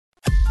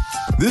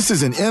This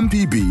is an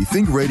MPB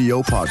Think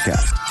Radio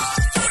podcast.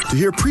 To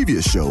hear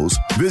previous shows,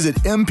 visit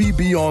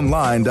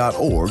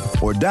mpbonline.org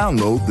or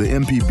download the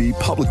MPB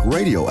Public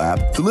Radio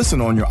app to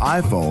listen on your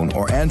iPhone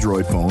or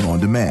Android phone on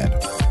demand.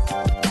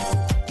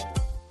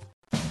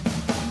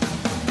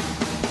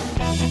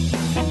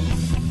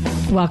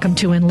 Welcome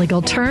to In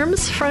Legal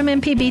Terms from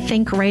MPB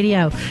Think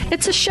Radio.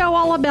 It's a show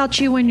all about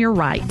you and your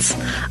rights.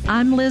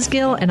 I'm Liz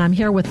Gill, and I'm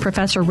here with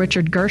Professor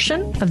Richard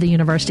Gershon of the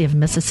University of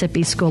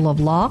Mississippi School of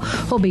Law,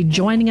 who'll be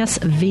joining us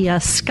via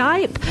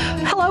Skype.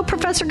 Hello,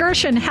 Professor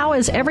Gershon. How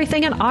is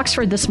everything in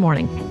Oxford this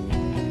morning?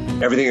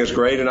 Everything is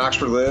great in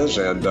Oxford, Liz,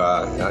 and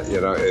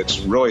it's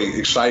really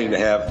exciting to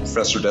have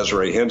Professor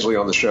Desiree Hensley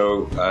on the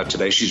show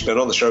today. She's been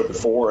on the show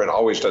before and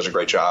always does a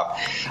great job,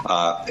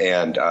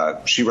 and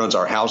she runs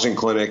our housing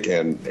clinic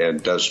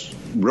and does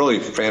really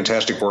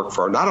fantastic work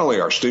for not only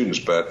our students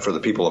but for the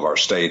people of our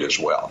state as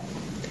well.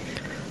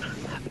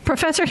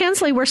 Professor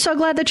Hensley, we're so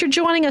glad that you're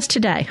joining us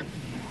today.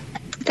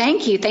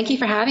 Thank you. Thank you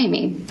for having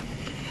me.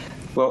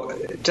 Well,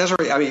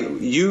 Desiree,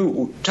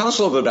 you tell us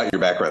a little bit about your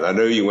background. I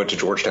know you went to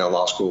Georgetown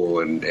Law School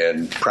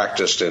and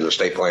practiced in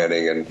estate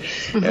planning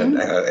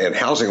and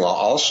housing law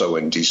also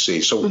in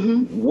D.C. So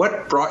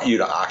what brought you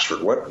to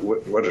Oxford?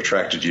 What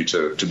attracted you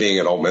to being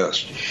at Ole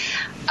Miss?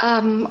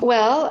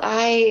 Well,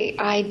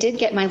 I did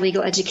get my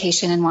legal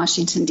education in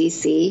Washington,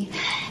 D.C.,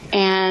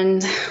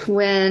 and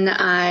when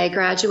I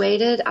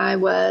graduated, I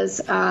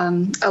was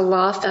a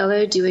law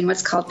fellow doing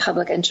what's called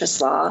public interest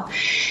law.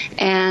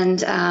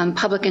 And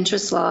public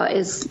interest law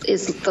is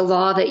the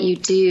law that you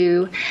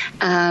do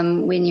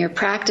when you're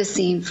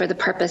practicing for the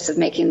purpose of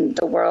making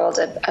the world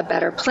a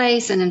better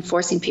place and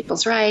enforcing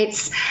people's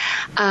rights.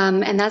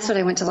 And that's what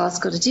I went to law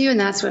school to do, and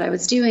that's what I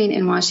was doing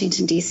in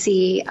Washington,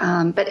 D.C.,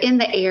 but in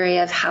the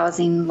area of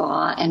housing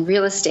law and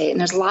real estate. And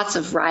there's lots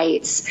of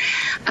rights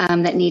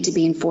that need to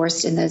be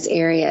enforced in those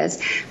areas.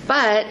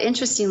 But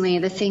interestingly,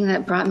 the thing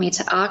that brought me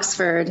to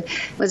Oxford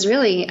was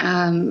really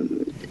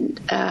none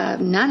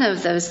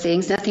of those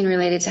things, nothing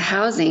related to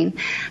housing.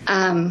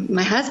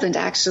 My husband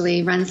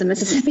actually runs the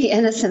Mississippi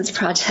Innocence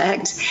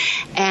Project,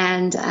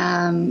 and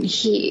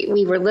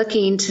we were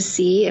looking to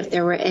see if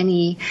there were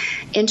any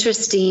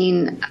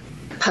interesting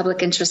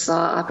public interest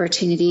law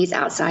opportunities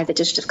outside the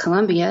District of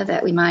Columbia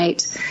that we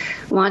might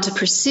want to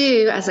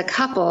pursue as a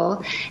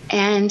couple.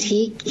 And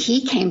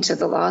he came to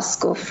the law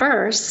school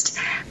first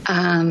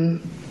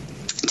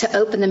to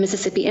open the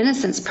Mississippi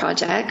Innocence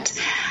Project.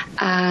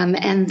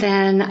 And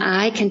then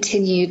I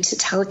continued to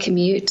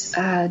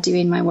telecommute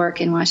doing my work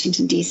in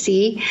Washington,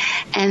 D.C.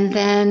 And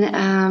then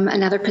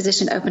another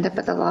position opened up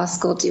at the law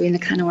school doing the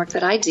kind of work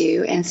that I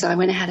do. And so I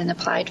went ahead and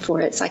applied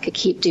for it so I could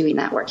keep doing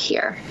that work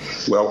here.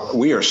 Well,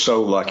 we are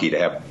so lucky to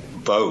have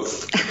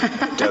both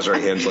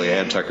Desiree Hensley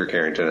and Tucker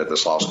Carrington at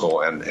this law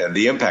school, and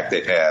the impact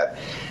they've had,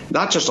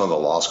 not just on the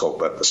law school,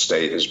 but the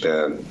state, has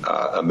been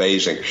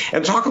amazing.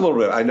 And talk a little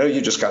bit, I know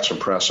you just got some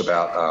press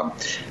about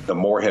the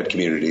Morehead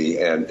community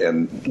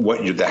and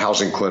what the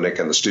housing clinic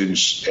and the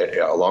students,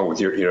 along with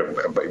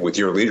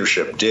your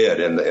leadership, did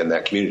in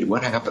that community.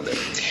 What happened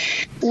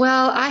there?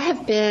 Well, I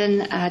have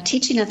been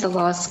teaching at the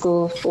law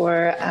school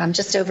for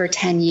just over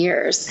 10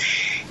 years.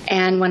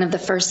 And one of the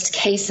first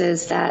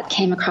cases that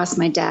came across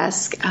my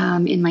desk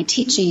in my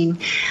teaching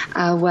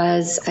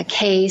was a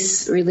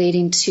case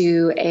relating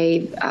to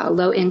a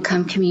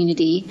low-income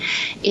community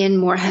in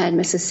Morehead,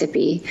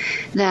 Mississippi.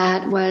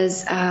 That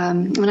was,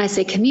 when I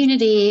say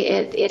community,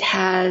 it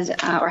had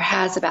or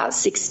has about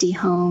 60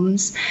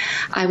 homes.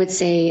 I would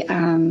say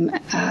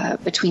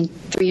between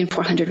 300 and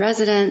 400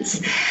 residents.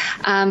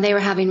 They were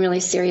having really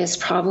serious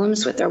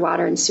problems with their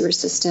water and sewer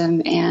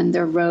system and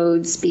their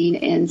roads being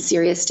in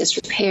serious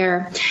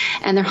disrepair,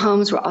 and their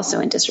homes were also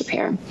in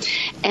disrepair.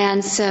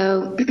 And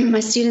so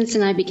my students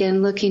and I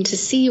began looking to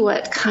see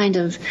what kind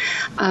of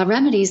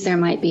remedies there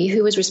might be,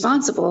 who was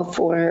responsible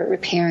for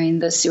repairing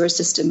the sewer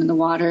system and the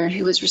water,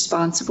 who was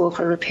responsible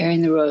for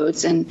repairing the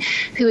roads, and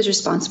who was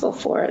responsible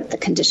for the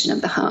condition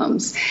of the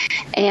homes.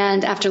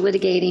 And after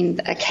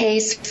litigating a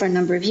case for a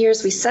number of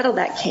years, we settled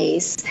that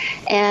case,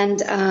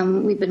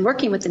 and we've been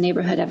working with the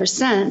neighborhood ever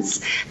since.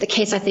 The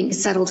case, I think,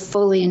 settled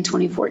fully in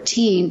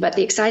 2014, but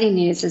the exciting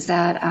news is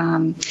that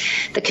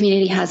the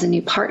community has a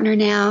new partner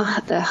now,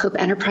 the Hope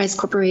Enterprise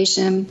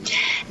Corporation,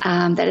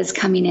 that is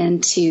coming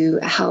in to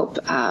help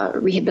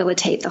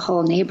rehabilitate the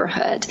whole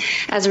neighborhood.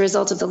 As a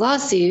result of the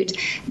lawsuit,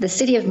 the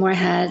city of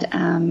Morehead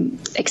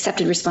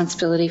accepted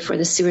responsibility for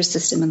the sewer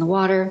system and the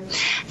water.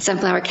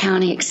 Sunflower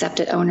County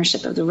accepted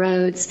ownership of the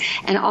roads,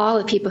 and all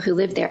the people who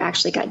lived there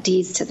actually got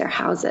deeds to their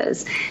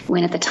houses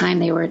when at the time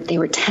they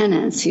were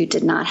tenants who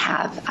did not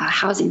have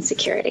housing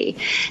security.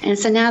 And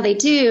so now they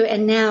do,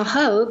 and now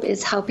Hope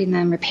is helping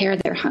them repair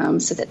their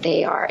homes so that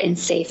they are in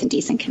safe and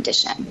decent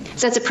condition.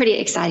 So it's a pretty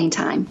exciting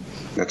time.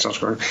 That sounds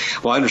great.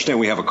 Well, I understand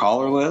we have a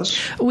caller, Liz.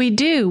 We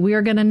do. We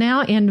are going to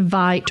now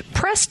invite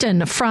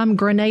Preston from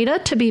Grenada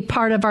to be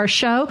part of our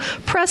show.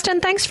 Preston,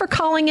 thanks for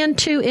calling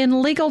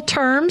in Legal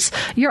Terms.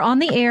 You're on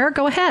the air.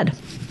 Go ahead.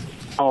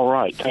 All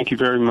right. Thank you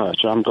very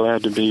much. I'm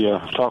glad to be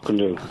talking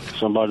to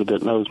somebody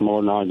that knows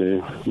more than I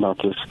do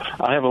about this.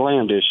 I have a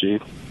land issue.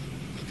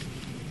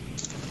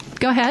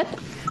 Go ahead.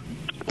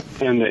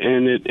 And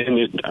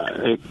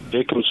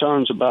it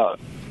concerns about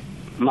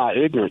my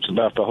ignorance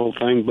about the whole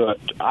thing, but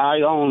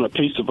I own a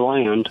piece of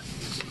land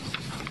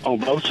on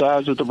both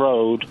sides of the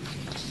road.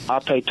 I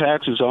pay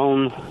taxes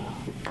on.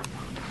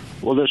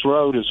 Well, this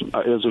road is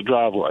a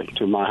driveway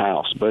to my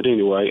house, but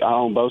anyway, I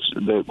own both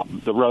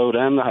the road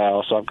and the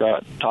house. I've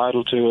got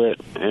title to it,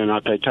 and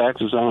I pay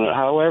taxes on it.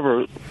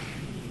 However,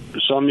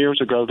 some years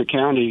ago, the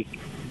county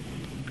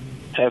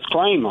has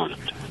claim on it.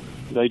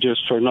 They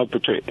just for no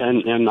particular,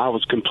 and I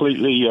was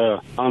completely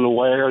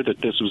unaware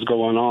that this was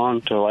going on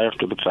until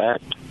after the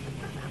fact.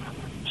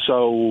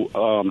 So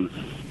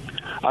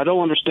I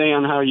don't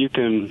understand how you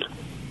can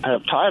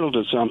have title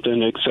to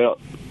something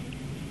except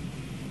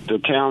the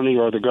county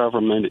or the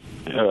government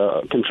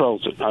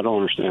controls it. I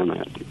don't understand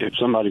that. If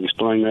somebody can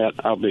explain that,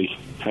 I'll be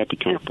happy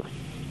camper.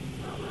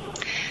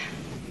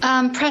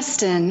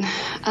 Preston,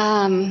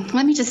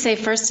 let me just say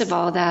first of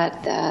all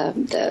that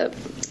the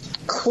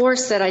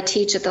course that I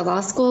teach at the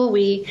law school,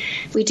 we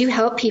do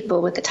help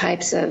people with the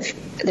type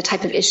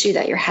of issue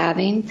that you're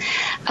having.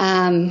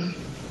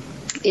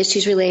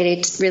 Issues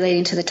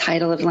relating to the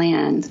title of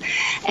land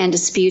and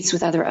disputes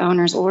with other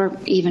owners or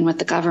even with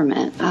the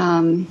government.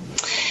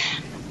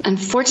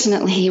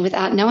 Unfortunately,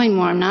 without knowing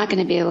more, I'm not going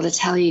to be able to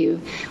tell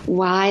you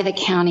why the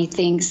county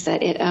thinks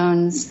that it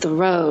owns the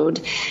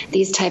road.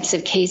 These types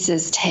of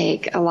cases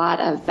take a lot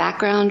of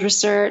background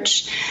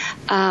research,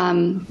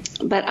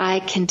 but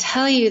I can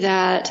tell you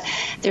that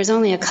there's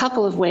only a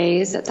couple of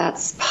ways that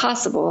that's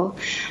possible.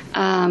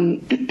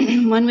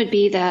 One would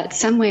be that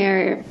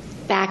somewhere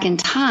back in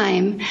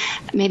time,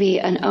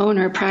 maybe an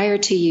owner prior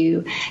to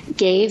you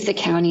gave the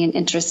county an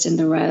interest in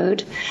the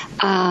road,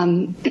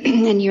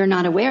 and you're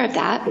not aware of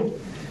that.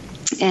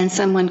 And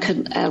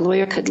a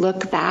lawyer could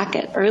look back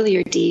at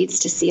earlier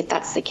deeds to see if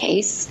that's the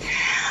case.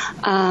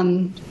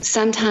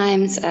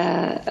 Sometimes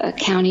a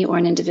county or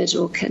an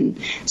individual can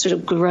sort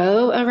of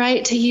grow a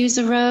right to use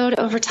a road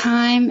over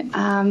time.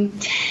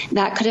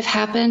 That could have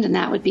happened, and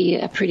that would be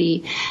a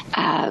pretty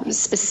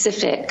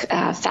specific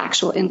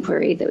factual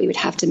inquiry that we would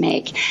have to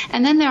make.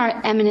 And then there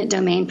are eminent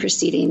domain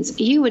proceedings.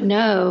 You would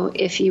know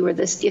if your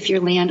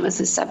land was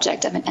the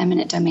subject of an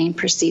eminent domain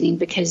proceeding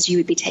because you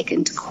would be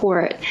taken to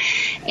court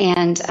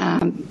and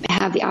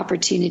have the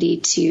opportunity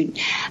to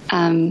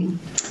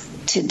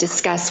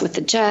discuss with the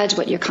judge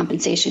what your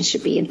compensation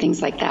should be and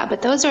things like that.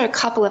 But those are a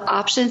couple of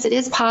options. It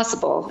is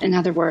possible, in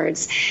other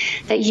words,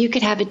 that you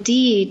could have a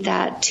deed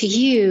that to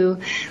you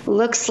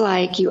looks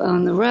like you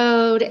own the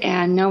road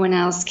and no one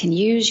else can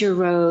use your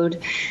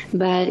road,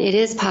 but it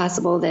is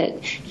possible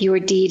that your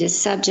deed is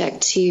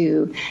subject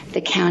to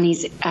the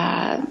county's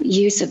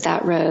use of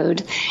that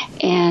road.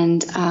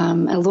 And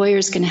a lawyer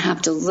is going to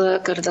have to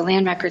go to the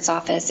land records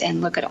office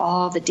and look at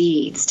all the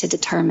deeds to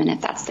determine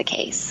if that's the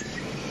case.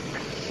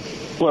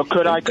 Well,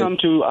 could I come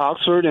to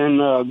Oxford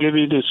and give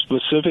you the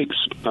specifics?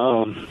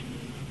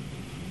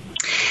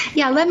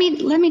 Yeah, let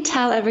me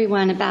tell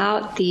everyone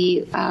about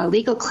the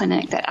legal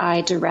clinic that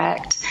I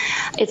direct.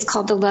 It's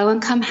called the Low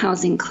Income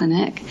Housing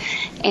Clinic,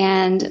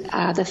 and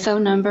the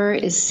phone number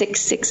is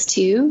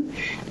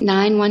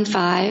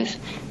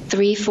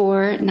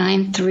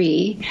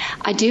 662-915-3493.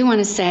 I do want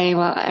to say,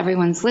 while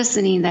everyone's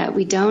listening, that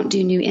we don't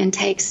do new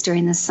intakes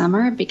during the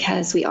summer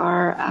because we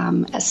are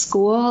a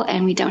school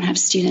and we don't have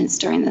students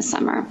during the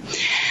summer.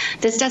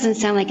 This doesn't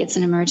sound like it's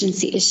an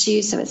emergency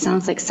issue, so it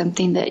sounds like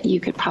something that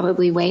you could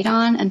probably wait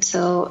on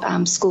until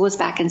school is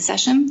back in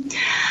session.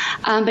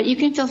 But you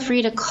can feel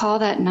free to call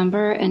that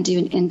number and do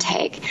an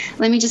intake.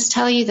 Let me just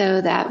tell you,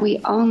 though, that we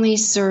only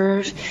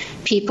serve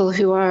people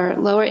who are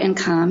lower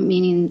income,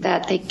 meaning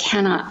that they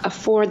cannot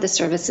afford the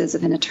services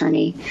of an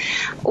attorney,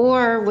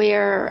 or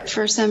where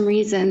for some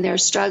reason they're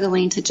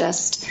struggling to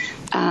just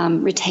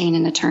retain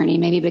an attorney,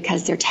 maybe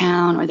because their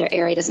town or their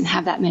area doesn't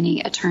have that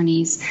many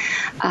attorneys,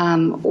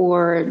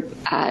 or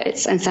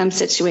it's in some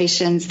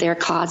situations their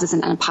cause is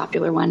an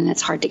unpopular one and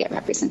it's hard to get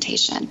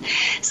representation.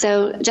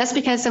 So just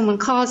because someone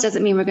calls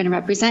doesn't mean we're going to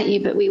represent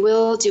you, but we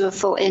will do a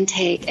full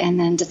intake and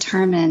then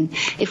determine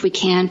if we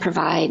can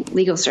provide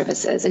legal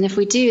services. And if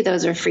we do,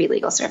 those are free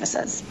legal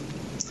services.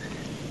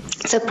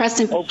 So,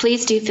 Preston,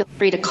 please do feel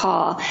free to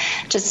call.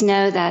 Just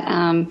know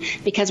that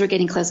because we're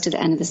getting close to the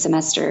end of the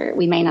semester,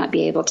 we may not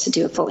be able to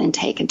do a full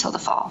intake until the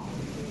fall.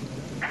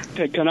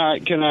 Okay, can I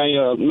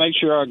make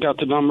sure I got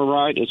the number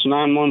right? It's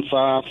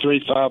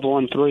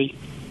 915-3513.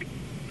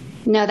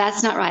 No,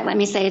 that's not right. Let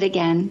me say it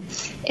again.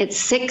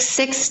 It's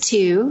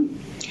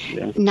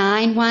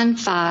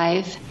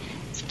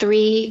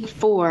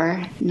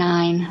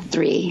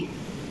 662-915-3493.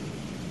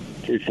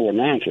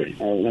 3493.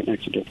 Oh, that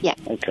makes a difference. Yeah.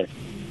 Okay.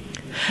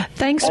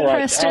 Thanks, all right.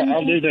 Preston.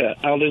 I'll do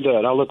that. I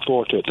look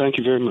forward to it. Thank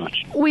you very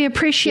much. We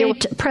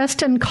appreciate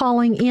Preston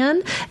calling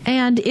in.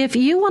 And if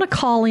you want to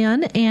call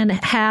in and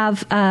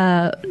have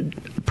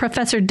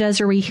Professor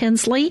Desiree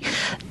Hensley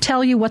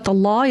tell you what the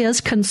law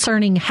is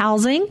concerning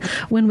housing.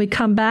 When we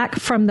come back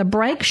from the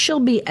break,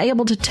 she'll be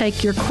able to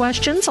take your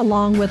questions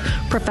along with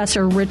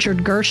Professor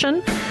Richard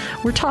Gershon.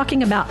 We're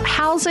talking about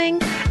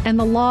housing and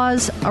the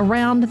laws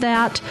around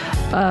that.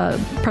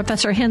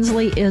 Professor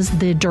Hensley is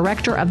the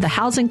director of the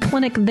housing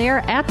clinic there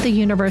at the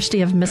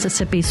University of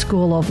Mississippi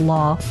School of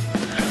Law.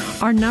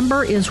 Our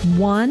number is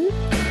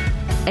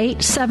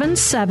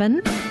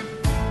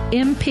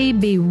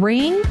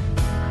 1-877-MPB-RING.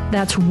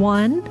 That's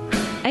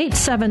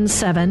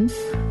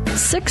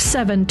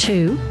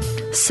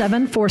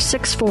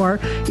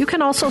 1-877-672-7464. You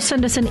can also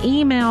send us an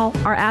email.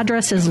 Our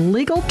address is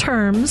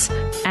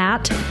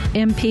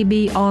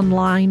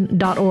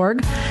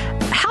legalterms@mpbonline.org.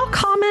 How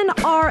common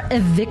are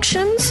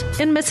evictions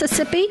in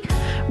Mississippi?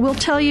 We'll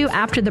tell you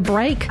after the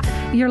break.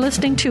 You're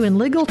listening to In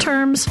Legal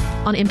Terms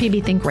on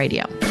MPB Think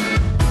Radio.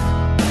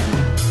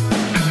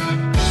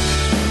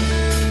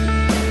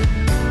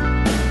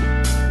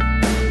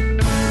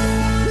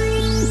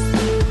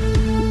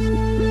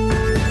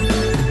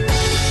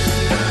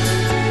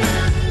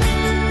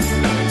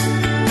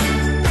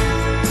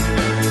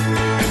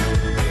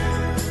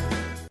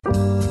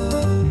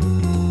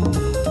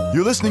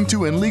 You're listening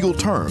to In Legal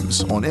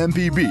Terms on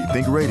MPB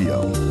Think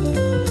Radio.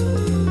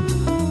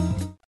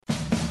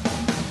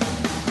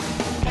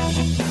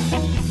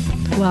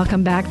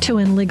 Welcome back to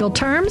In Legal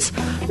Terms.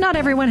 Not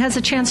everyone has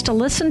a chance to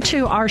listen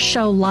to our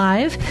show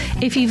live.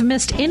 If you've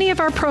missed any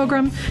of our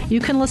program, you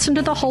can listen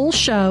to the whole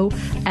show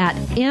at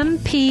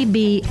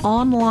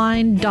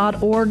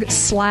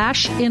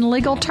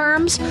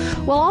mpbonline.org/inlegalterms.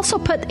 We'll also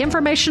put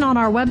information on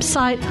our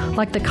website,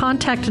 like the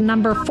contact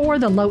number for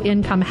the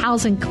Low-Income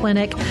Housing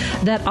Clinic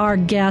that our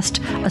guest,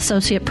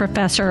 Associate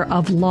Professor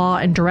of Law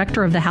and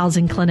Director of the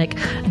Housing Clinic,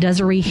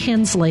 Desiree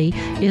Hensley,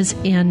 is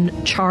in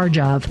charge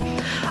of.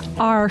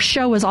 Our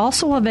show is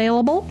also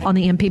available on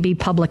the MPB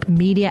Public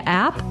Media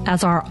app,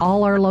 as are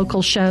all our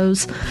local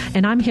shows.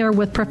 And I'm here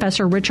with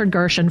Professor Richard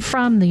Gershon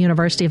from the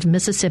University of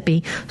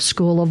Mississippi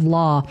School of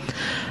Law.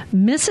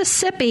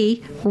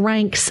 Mississippi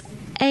ranks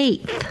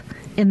 8th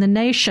in the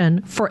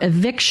nation for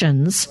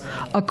evictions,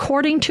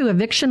 according to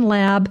Eviction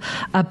Lab,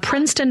 a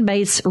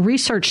Princeton-based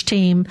research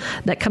team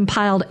that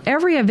compiled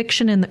every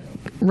eviction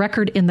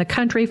record in the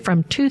country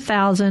from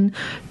 2000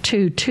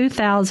 to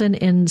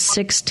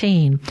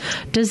 2016.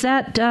 Does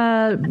that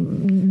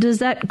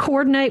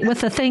coordinate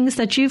with the things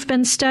that you've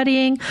been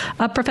studying,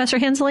 Professor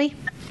Hensley?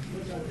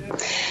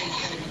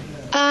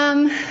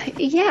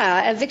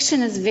 Yeah,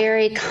 eviction is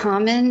very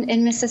common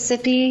in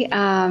Mississippi.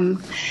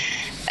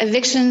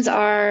 Evictions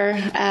are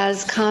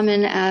as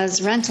common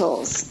as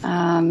rentals.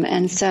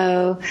 And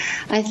so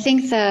I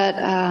think that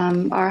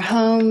our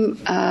home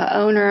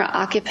owner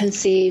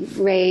occupancy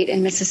rate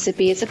in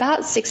Mississippi is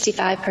about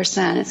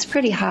 65%. It's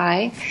pretty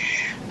high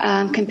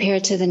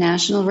compared to the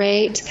national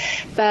rate.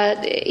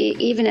 But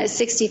even at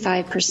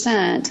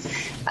 65%,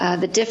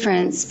 the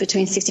difference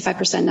between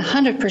 65% and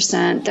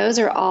 100%, those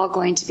are all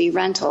going to be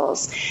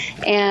rentals.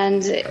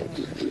 And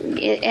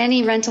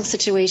any rental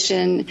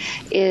situation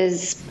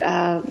is,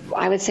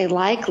 I would say,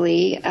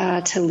 likely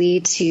to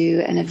lead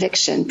to an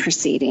eviction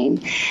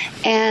proceeding.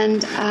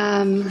 And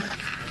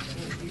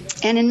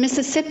in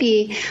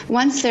Mississippi,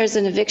 once there's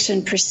an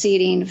eviction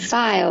proceeding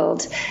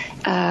filed,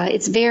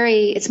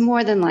 it's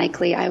more than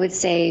likely, I would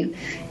say,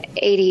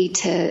 80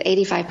 to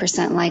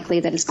 85% likely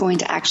that it's going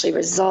to actually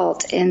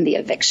result in the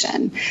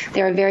eviction.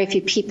 There are very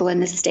few people in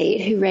the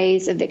state who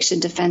raise eviction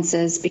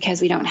defenses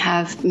because we don't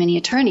have many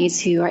attorneys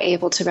who are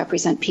able to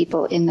represent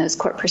people in those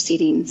court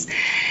proceedings.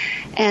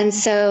 And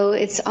so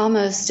it's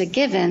almost a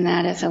given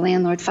that if a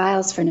landlord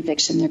files for an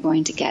eviction, they're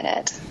going to get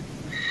it.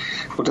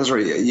 Well,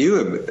 Desiree, you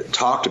have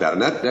talked about,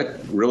 and that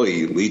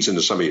really leads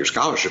into some of your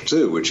scholarship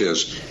too, which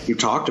is you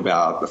talked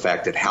about the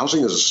fact that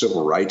housing is a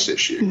civil rights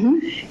issue.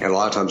 Mm-hmm. And a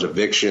lot of times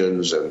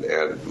evictions and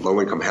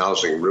low-income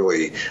housing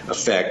really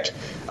affect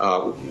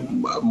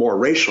more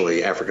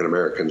racially African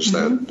Americans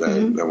than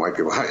white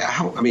people.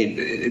 How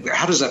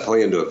does that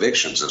play into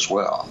evictions as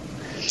well?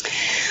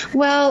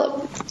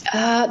 Well,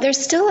 there's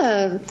still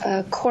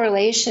a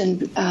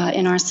correlation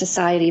in our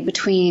society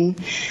between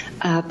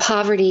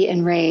poverty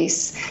and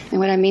race. And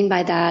what I mean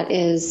by that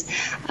is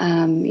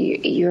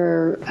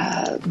you're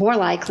more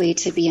likely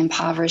to be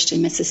impoverished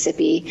in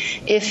Mississippi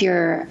if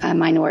you're a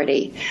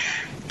minority.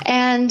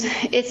 And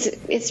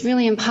it's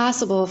really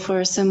impossible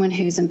for someone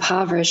who's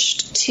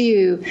impoverished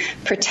to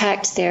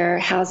protect their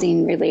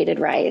housing-related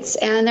rights.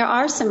 And there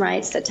are some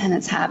rights that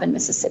tenants have in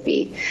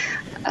Mississippi,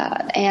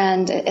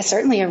 and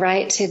certainly a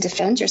right to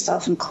defend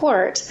yourself in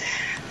court.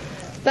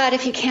 But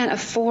if you can't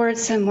afford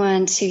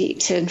someone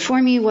to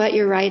inform you what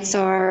your rights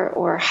are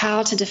or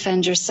how to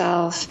defend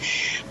yourself,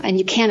 and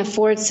you can't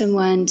afford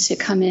someone to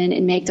come in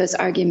and make those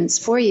arguments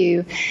for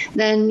you,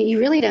 then you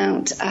really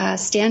don't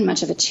stand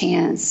much of a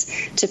chance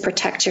to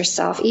protect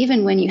yourself,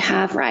 even when you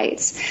have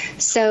rights.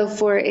 So,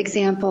 for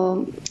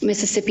example,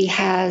 Mississippi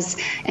has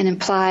an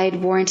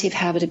implied warranty of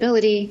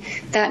habitability.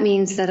 That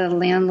means that a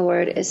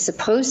landlord is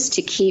supposed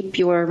to keep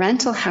your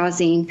rental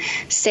housing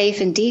safe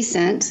and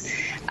decent.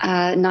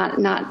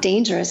 not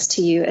dangerous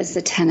to you as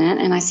the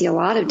tenant. And I see a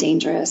lot of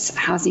dangerous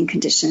housing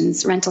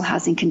conditions, rental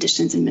housing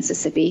conditions in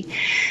Mississippi.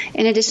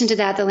 In addition to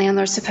that, the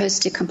landlord's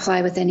supposed to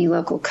comply with any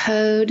local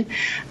code.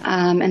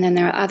 And then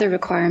there are other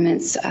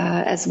requirements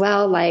as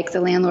well, like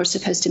the landlord's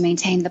supposed to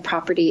maintain the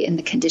property in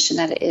the condition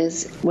that it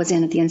was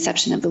in at the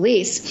inception of the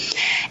lease.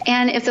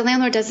 And if the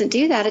landlord doesn't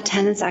do that, a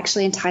tenant's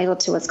actually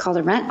entitled to what's called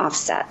a rent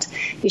offset.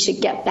 You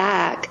should get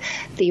back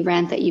the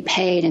rent that you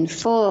paid in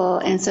full.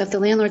 And so if the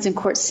landlord's in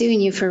court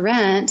suing you for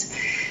rent,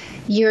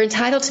 you're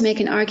entitled to make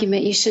an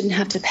argument you shouldn't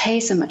have to pay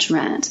so much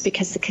rent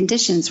because the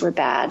conditions were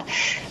bad.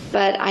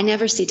 But I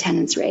never see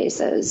tenants raise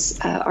those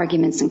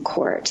arguments in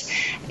court.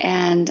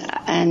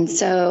 And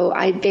so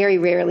I very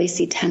rarely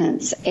see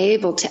tenants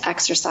able to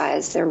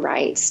exercise their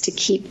rights to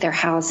keep their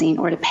housing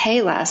or to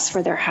pay less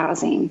for their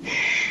housing,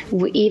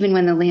 even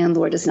when the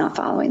landlord is not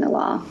following the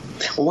law.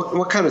 Well,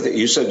 what kind of thing?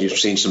 You said you've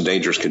seen some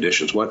dangerous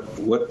conditions.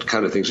 What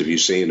kind of things have you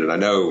seen? And I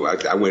know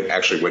I went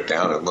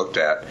down and looked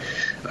at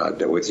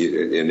with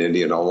you in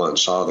Indianola and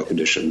saw the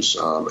conditions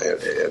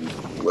and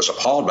was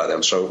appalled by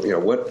them. So,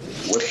 what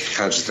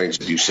kinds of things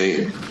have you seen?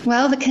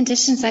 Well, the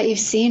conditions that you've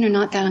seen are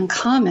not that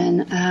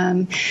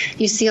uncommon.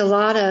 You see a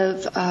lot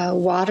of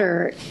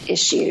water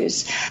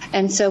issues.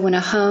 And so when a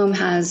home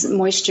has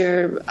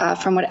moisture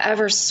from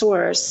whatever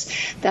source,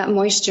 that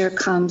moisture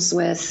comes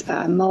with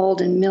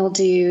mold and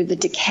mildew, the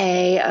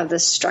decay of the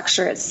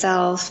structure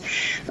itself,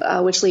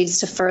 which leads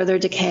to further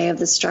decay of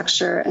the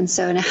structure. And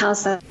so in a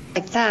house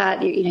like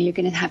that, you're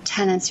going to have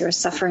tenants who are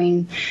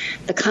suffering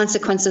the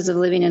consequences of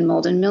living in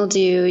mold and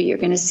mildew. You're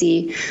going to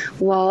see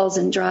walls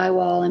and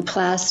drywall and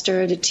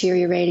plaster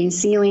deteriorating,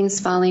 ceilings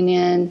falling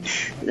in.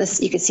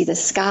 You can see the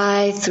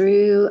sky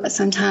through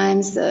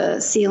sometimes the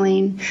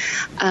ceiling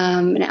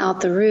and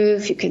out the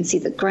roof. You can see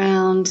the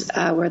ground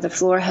where the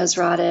floor has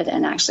rotted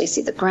and actually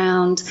see the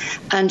ground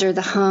under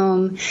the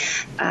home.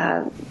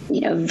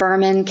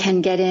 Vermin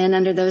can get in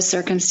under those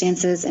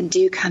circumstances and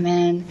do come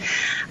in.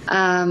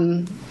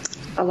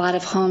 A lot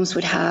of homes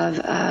would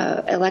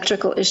have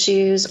electrical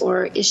issues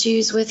or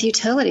issues with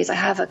utilities. I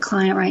have a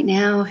client right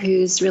now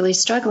who's really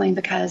struggling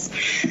because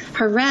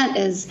her rent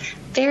is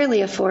fairly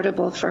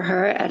affordable for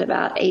her at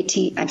about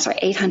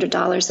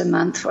 $800 a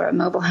month for a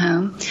mobile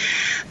home.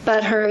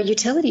 But her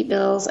utility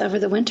bills over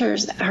the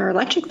winters, her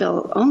electric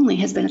bill only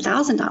has been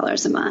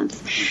 $1,000 a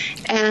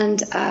month. And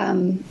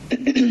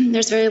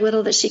there's very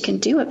little that she can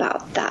do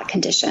about that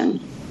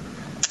condition.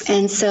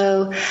 And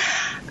so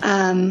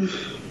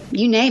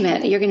you name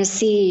it, you're going to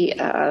see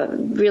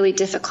really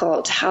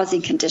difficult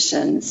housing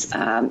conditions,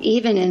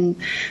 even in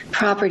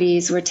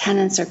properties where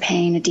tenants are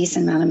paying a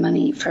decent amount of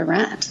money for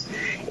rent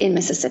in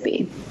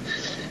Mississippi.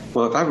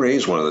 Well, if I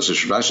raise one of those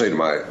issues, I say to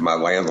my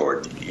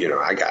landlord,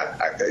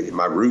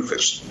 my roof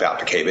is about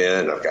to cave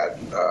in. I've got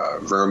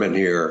vermin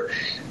here.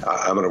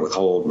 I'm going to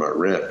withhold my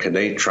rent. Can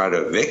they try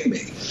to evict me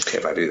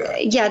if I do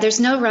that? Yeah, there's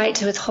no right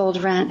to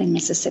withhold rent in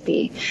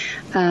Mississippi.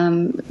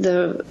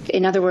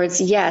 In other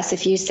words, yes,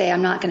 if you say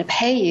I'm not going to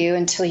pay you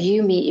until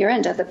you meet your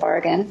end of the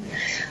bargain,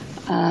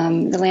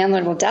 the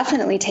landlord will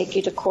definitely take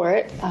you to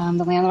court.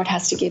 The landlord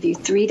has to give you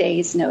 3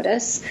 days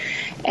notice.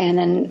 And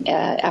then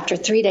after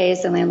 3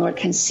 days, the landlord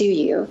can sue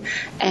you.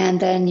 And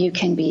then you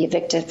can be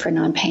evicted for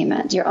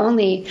non-payment. Your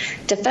only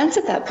defense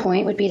at that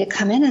point would be to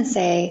come in and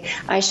say,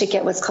 I should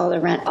get what's called a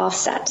rent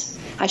offset.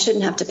 I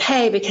shouldn't have to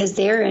pay because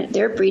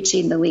they're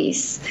breaching the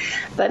lease.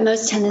 But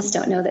most tenants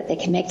don't know that they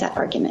can make that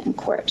argument in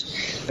court.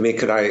 I mean,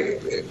 could I,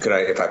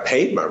 if I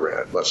paid my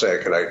rent, let's say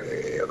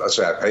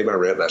I paid my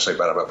rent and I say,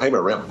 but I'm going to pay my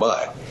rent,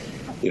 but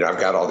I've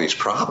got all these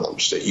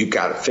problems that you've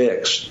got to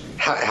fix.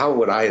 How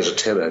would I, as a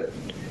tenant,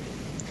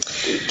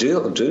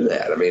 do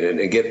that? I mean,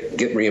 and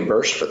get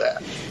reimbursed for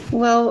that?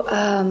 Well,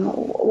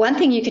 one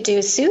thing you could do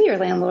is sue your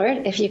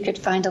landlord if you could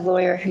find a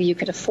lawyer who you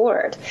could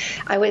afford.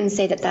 I wouldn't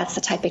say that that's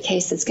the type of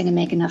case that's going to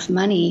make enough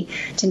money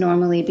to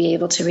normally be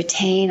able to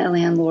retain a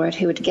landlord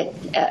who would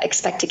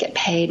expect to get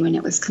paid when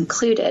it was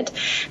concluded.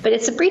 But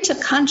it's a breach of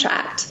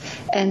contract,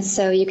 and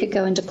so you could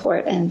go into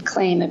court and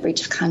claim a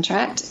breach of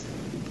contract.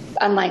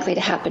 Unlikely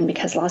to happen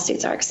because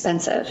lawsuits are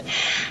expensive.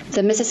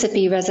 The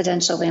Mississippi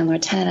Residential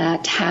Landlord-Tenant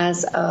Act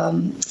has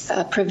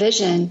a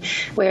provision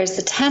where as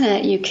the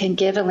tenant, you can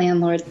give a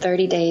landlord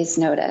 30 days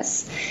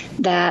notice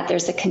that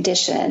there's a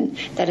condition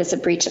that is a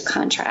breach of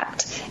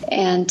contract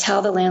and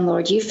tell the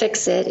landlord, you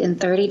fix it in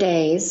 30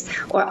 days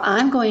or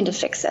I'm going to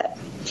fix it.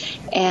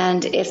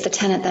 And if the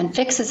tenant then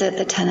fixes it,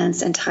 the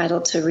tenant's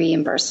entitled to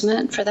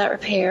reimbursement for that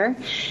repair.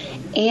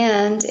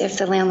 And if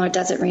the landlord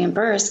doesn't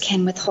reimburse,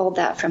 can withhold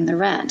that from the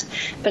rent.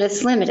 But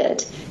it's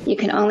limited. You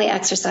can only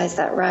exercise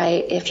that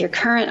right if you're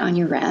current on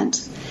your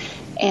rent.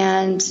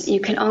 And you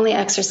can only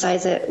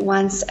exercise it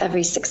once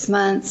every 6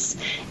 months.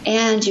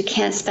 And you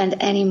can't spend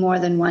any more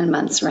than 1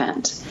 month's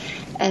rent.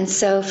 And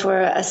so for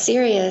a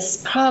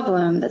serious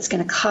problem that's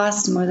going to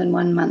cost more than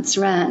 1 month's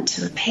rent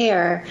to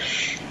repair,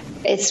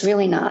 it's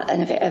really not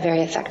a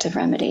very effective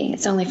remedy.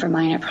 It's only for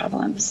minor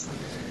problems.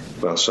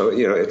 Well, so,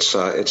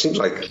 it seems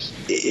like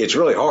it's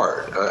really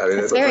hard.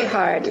 It's very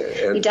hard.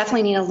 You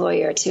definitely need a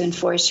lawyer to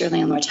enforce your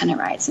landlord-tenant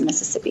rights in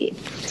Mississippi.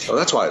 Well,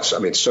 that's why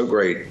it's so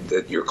great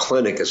that your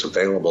clinic is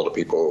available to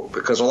people,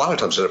 because a lot of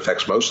times it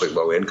affects mostly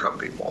low-income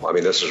people. I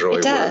mean, this is really...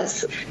 It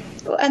does.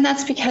 And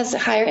that's because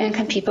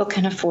higher-income people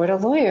can afford a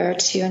lawyer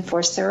to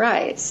enforce their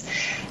rights.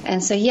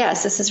 And so,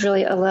 yes, this is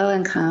really a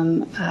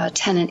low-income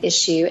tenant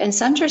issue. And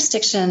some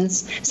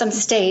jurisdictions, some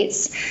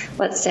states,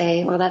 let's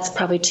say, well, that's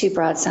probably too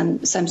broad,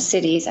 some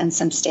cities and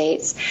some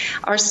states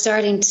are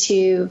starting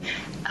to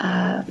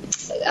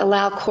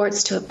allow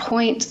courts to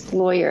appoint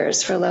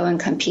lawyers for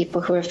low-income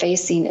people who are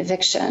facing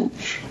eviction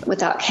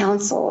without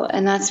counsel.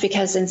 And that's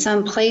because in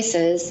some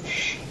places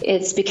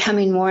it's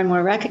becoming more and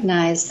more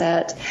recognized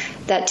that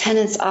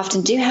tenants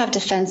often do have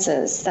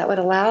defenses that would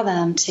allow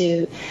them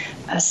to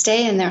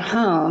stay in their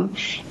home,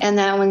 and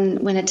that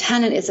when a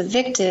tenant is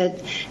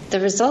evicted, the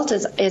result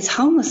is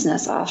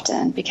homelessness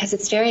often, because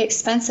it's very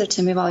expensive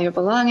to move all your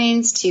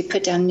belongings, to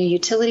put down new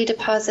utility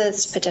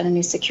deposits, to put down a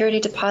new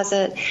security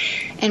deposit.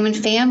 And when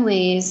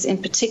families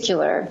in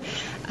particular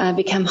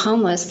become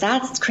homeless,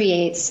 that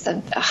creates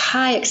a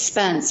high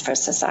expense for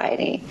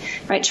society,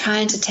 right?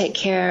 Trying to take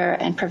care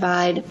and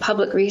provide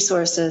public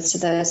resources to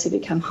those who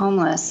become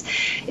homeless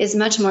is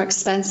much more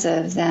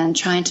expensive than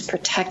trying to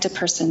protect a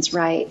person's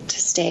right to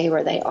stay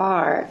where they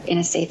are in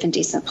a safe and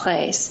decent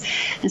place.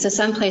 And so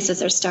some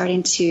places are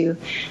starting to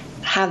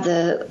have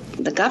the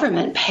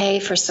government pay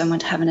for someone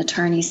to have an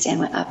attorney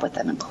stand up with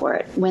them in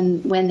court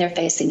when they're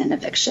facing an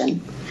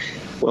eviction.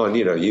 Well, and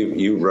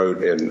you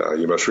wrote in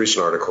your most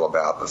recent article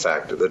about the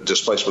fact that the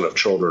displacement of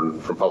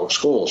children from public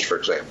schools, for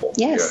example.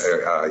 Yes.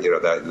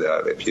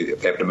 That if you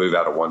have to move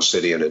out of one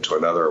city and into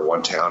another, or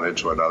one town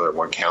into another,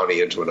 one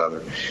county into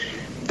another,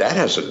 that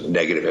has a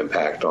negative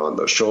impact on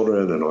those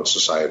children and on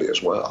society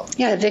as well.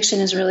 Yeah,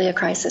 eviction is really a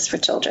crisis for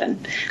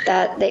children.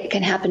 That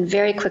can happen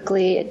very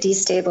quickly. It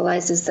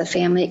destabilizes the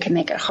family. It can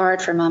make it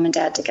hard for mom and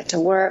dad to get to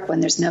work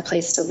when there's no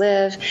place to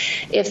live.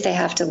 If they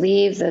have to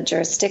leave the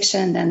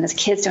jurisdiction, then the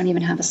kids don't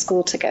even have a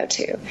school to go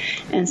to.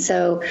 And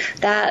so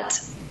that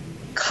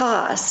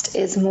cost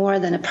is more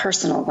than a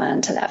personal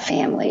one to that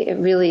family. It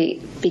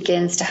really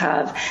begins to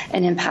have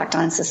an impact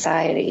on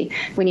society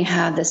when you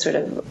have this sort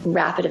of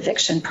rapid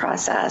eviction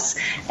process,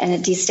 and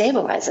it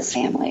destabilizes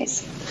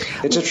families.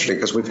 It's interesting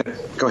because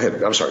go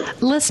ahead. I'm sorry.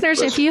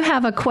 Listeners, if you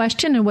have a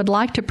question and would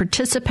like to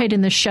participate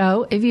in the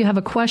show, if you have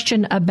a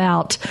question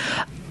about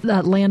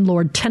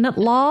landlord-tenant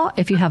law,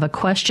 if you have a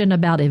question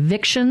about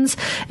evictions,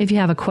 if you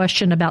have a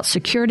question about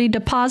security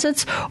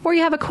deposits, or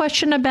you have a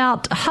question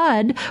about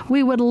HUD,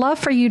 we would love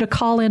for you to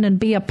call in and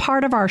be a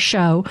part of our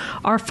show.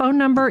 Our phone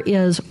number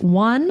is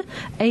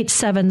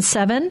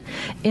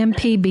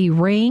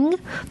 1-877-MPB-RING.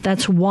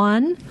 That's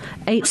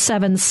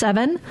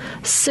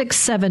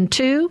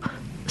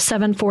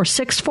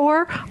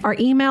 1-877-672-7464. Our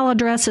email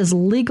address is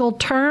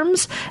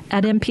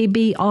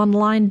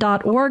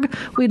legalterms@mpbonline.org.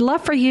 We'd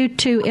love for you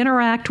to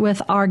interact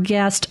with our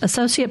guest,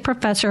 Associate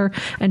Professor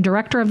and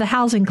Director of the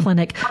Housing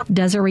Clinic,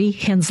 Desiree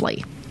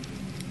Hensley.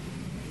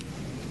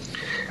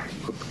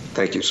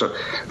 Thank you. So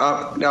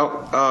now,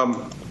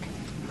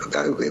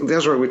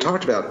 Desiree, we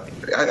talked about,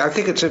 I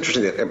think it's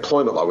interesting that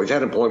employment law, we've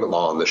had employment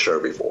law on this show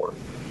before.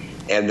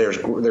 And there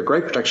are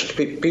great protections.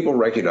 People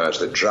recognize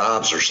that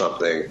jobs are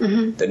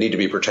something that need to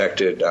be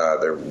protected.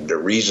 There are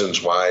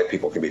reasons why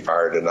people can be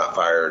fired and not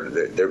fired.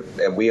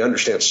 And we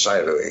understand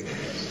societally.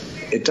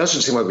 It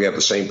doesn't seem like we have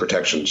the same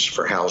protections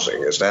for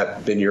housing. Has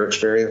that been your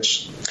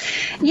experience?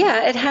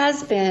 Yeah, it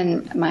has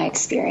been my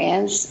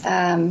experience.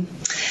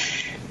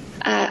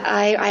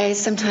 I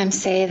sometimes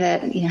say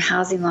that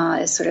housing law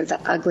is sort of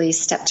the ugly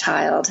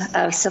stepchild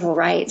of civil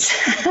rights,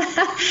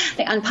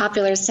 the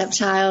unpopular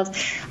stepchild.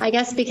 I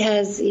guess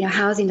because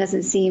housing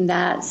doesn't seem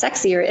that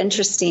sexy or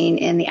interesting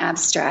in the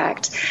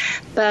abstract,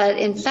 but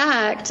in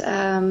fact,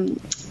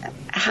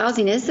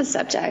 housing is the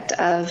subject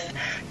of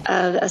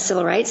a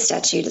civil rights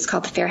statute. It's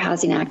called the Fair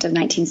Housing Act of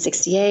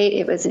 1968.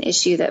 It was an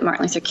issue that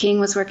Martin Luther King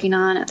was working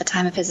on at the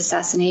time of his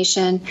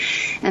assassination,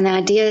 and the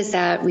idea is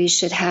that we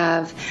should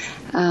have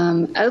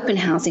open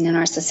housing in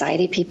our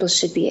society. People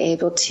should be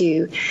able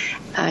to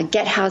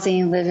get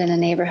housing, live in a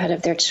neighborhood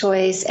of their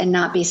choice, and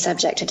not be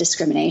subject to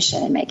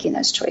discrimination in making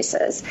those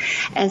choices.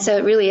 And so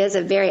it really is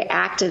a very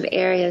active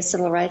area of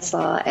civil rights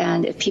law.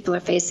 And if people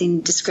are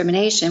facing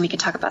discrimination, we can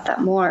talk about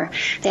that more,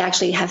 they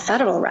actually have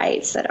federal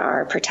rights that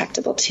are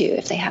protectable too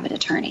if they have an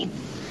attorney.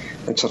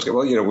 That sounds good.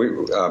 Well,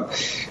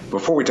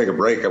 before we take a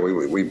break,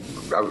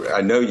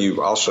 I know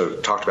you also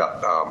talked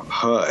about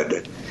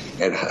HUD.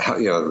 And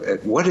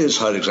what is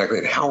HUD exactly,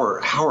 and how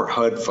are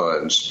HUD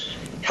funds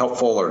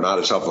helpful or not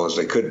as helpful as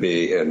they could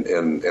be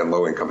in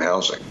low-income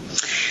housing?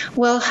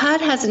 Well,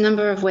 HUD has a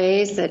number of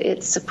ways that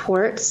it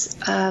supports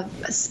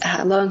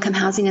low-income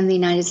housing in the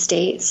United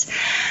States.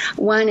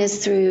 One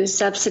is through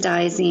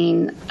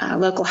subsidizing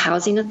local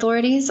housing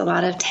authorities. A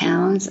lot of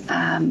towns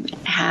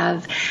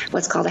have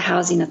what's called a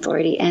housing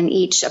authority, and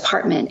each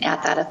apartment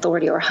at that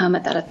authority or home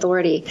at that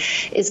authority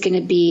is going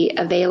to be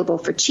available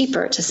for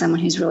cheaper to someone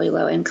who's really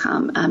low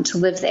income to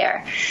live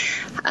there.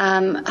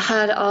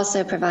 HUD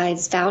also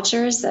provides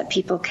vouchers that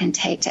people can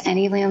take to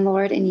any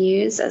landlord and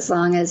use as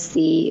long as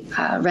the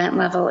rent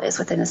level is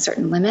within a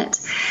certain limit.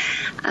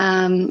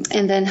 And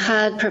then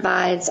HUD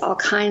provides all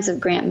kinds of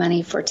grant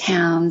money for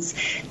towns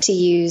to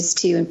use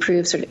to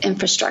improve sort of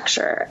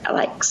infrastructure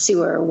like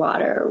sewer,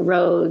 water,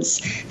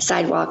 roads,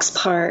 sidewalks,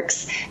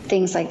 parks,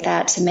 things like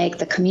that to make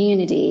the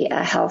community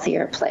a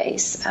healthier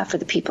place for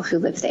the people who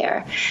live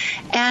there.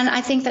 And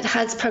I think that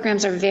HUD's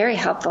programs are very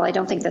helpful. I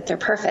don't think that they're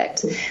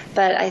perfect,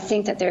 but I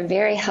think that they're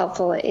very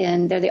helpful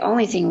they're the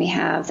only thing we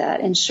have that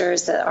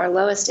ensures that our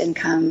lowest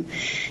income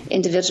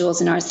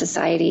individuals in our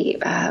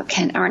society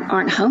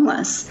aren't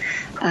homeless.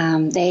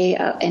 They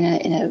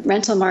in a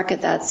rental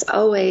market that's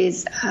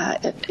always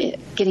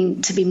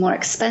getting to be more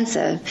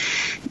expensive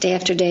day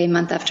after day,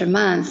 month after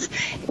month.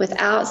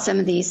 Without some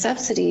of these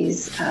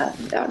subsidies,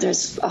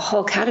 there's a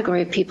whole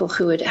category of people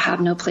who would have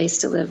no place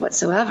to live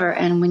whatsoever.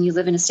 And when you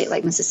live in a state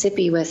like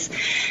Mississippi with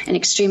an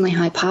extremely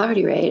high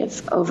poverty rate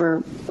of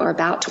over or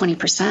about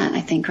 20%,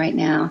 I think right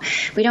now,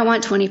 we don't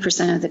want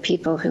 20% of the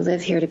people who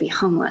live here to be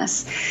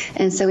homeless.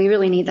 And so we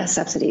really need the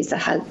subsidies that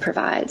HUD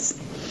provides.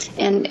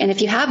 And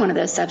if you have one of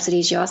those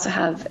subsidies, you also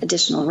have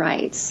additional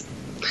rights.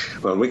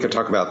 Well, we could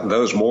talk about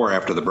those more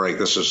after the break.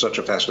 This is such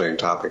a fascinating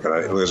topic.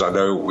 And Liz, I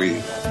know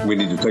we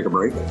need to take a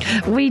break.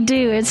 We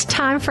do. It's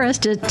time for us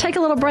to take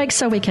a little break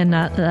so we can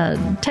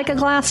take a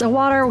glass of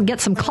water, get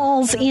some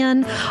calls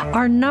in.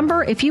 Our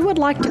number, if you would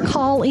like to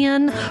call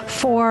in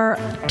for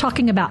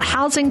talking about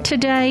housing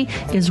today,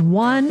 is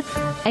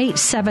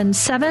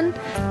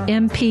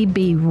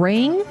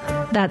 1-877-MPB-RING.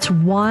 That's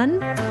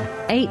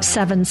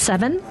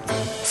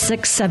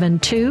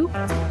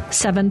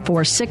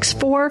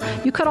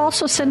 1-877-672-7464. You could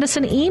also send us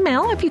an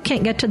email if you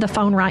can't get to the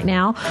phone right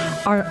now.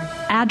 Our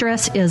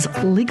address is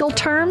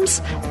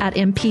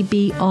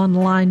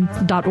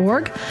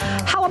legalterms@mpbonline.org.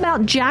 How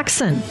about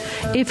Jackson?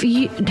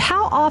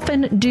 How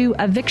often do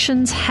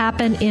evictions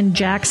happen in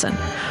Jackson?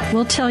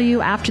 We'll tell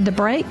you after the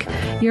break.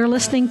 You're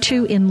listening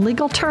to In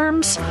Legal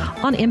Terms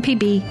on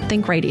MPB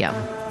Think Radio.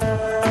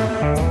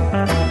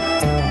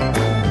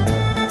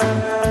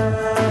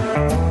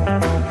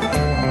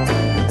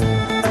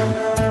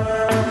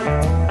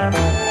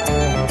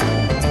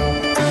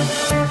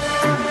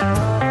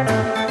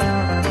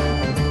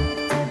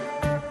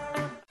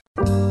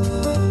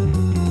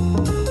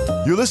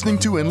 You're listening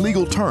to In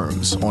Legal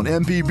Terms on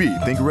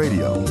MPB Think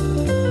Radio.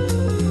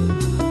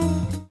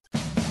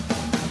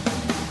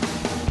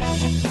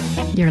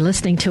 You're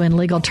listening to In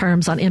Legal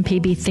Terms on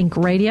MPB Think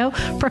Radio.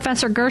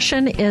 Professor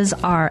Gershon is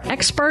our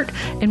expert,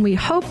 and we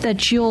hope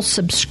that you'll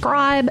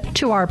subscribe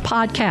to our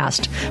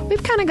podcast.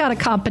 We've kind of got a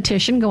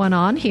competition going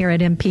on here at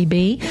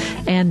MPB,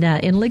 and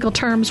In Legal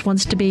Terms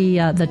wants to be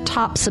the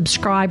top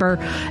subscriber,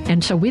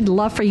 and so we'd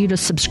love for you to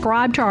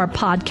subscribe to our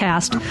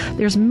podcast.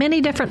 There's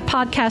many different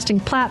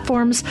podcasting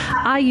platforms.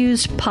 I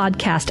use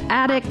Podcast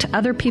Addict.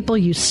 Other people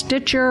use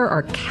Stitcher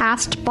or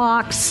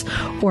Castbox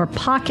or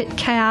Pocket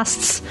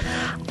Casts.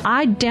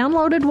 I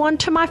downloaded one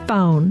to my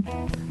phone,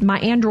 my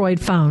Android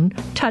phone,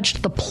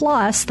 touched the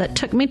plus that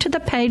took me to the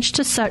page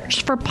to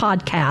search for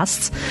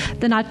podcasts.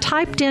 Then I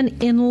typed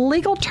in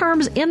legal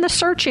terms in the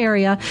search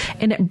area,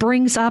 and it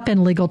brings up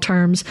In Legal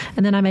Terms,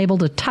 and then I'm able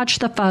to touch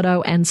the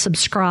photo and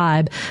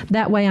subscribe.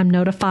 That way I'm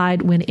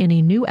notified when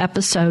any new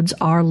episodes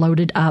are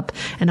loaded up,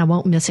 and I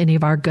won't miss any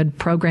of our good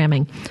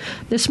programming.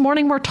 This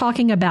morning we're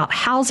talking about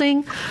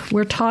housing.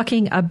 We're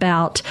talking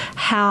about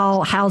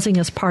how housing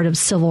is part of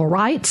civil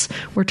rights.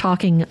 We're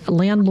talking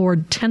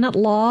landlord-tenant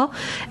law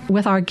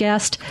with our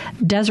guest,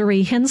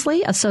 Desiree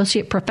Hensley,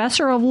 Associate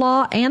Professor of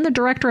Law and the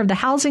Director of the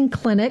Housing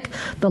Clinic,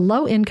 the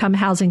Low-Income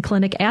Housing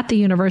Clinic at the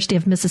University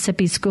of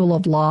Mississippi School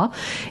of Law.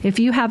 If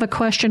you have a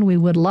question, we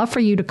would love for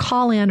you to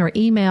call in or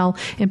email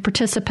and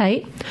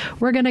participate.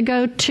 We're going to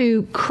go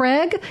to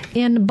Craig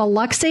in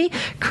Biloxi.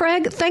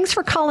 Craig, thanks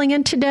for calling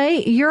in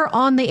today. You're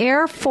on the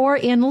air for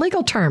In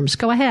Legal Terms.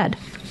 Go ahead.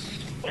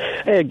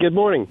 Hey, good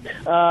morning.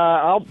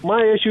 My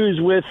issue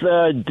is with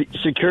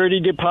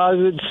security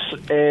deposits,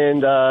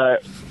 and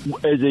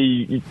is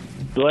the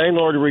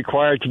landlord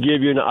required to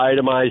give you an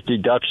itemized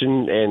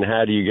deduction, and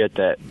how do you get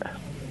that?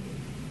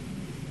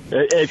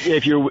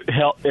 If your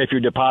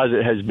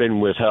deposit has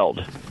been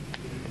withheld.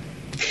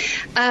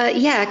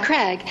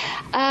 Craig.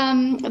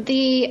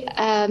 The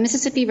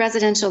Mississippi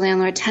Residential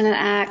Landlord Tenant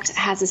Act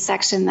has a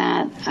section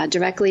that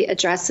directly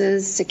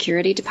addresses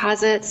security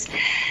deposits.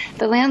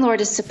 The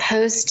landlord is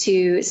supposed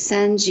to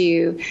send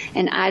you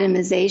an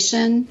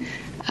itemization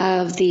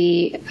of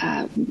the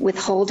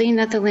withholding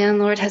that the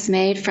landlord has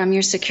made from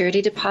your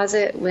security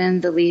deposit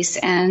when the lease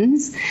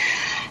ends.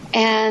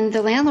 And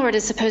the landlord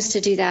is supposed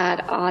to do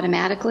that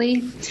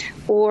automatically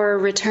or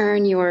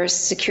return your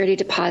security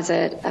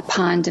deposit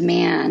upon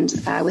demand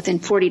within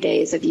 45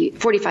 days of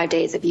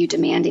you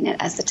demanding it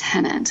as the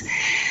tenant.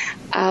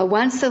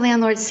 Once the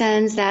landlord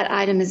sends that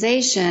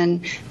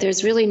itemization,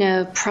 there's really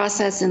no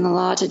process in the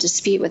law to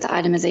dispute what the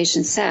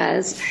itemization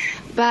says.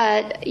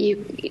 But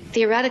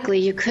theoretically,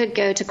 you could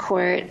go to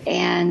court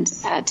and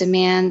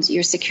demand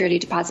your security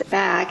deposit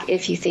back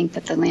if you think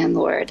that the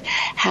landlord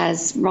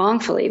has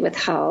wrongfully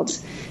withheld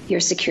your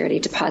security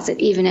deposit,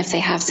 even if they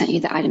have sent you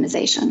the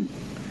itemization.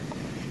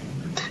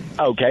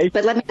 Okay.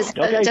 But let me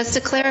just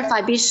to clarify,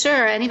 be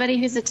sure, anybody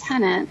who's a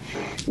tenant,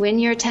 when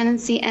your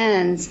tenancy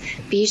ends,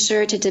 be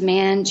sure to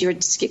demand your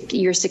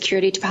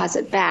security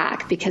deposit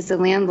back, because the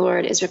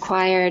landlord is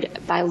required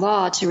by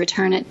law to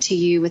return it to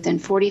you within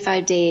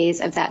 45 days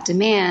of that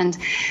demand,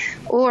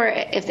 or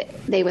if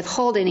they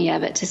withhold any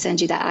of it, to send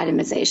you that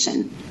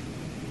itemization.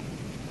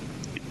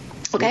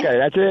 Okay,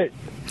 that's it.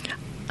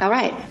 All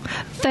right.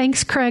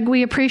 Thanks, Craig.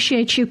 We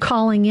appreciate you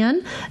calling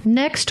in.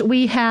 Next,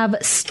 we have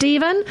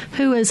Stephen,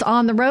 who is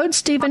on the road.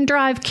 Stephen,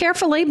 drive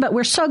carefully, but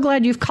we're so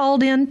glad you've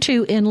called in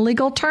to In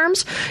Legal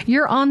Terms.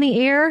 You're on the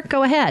air.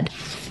 Go ahead.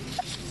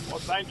 Well,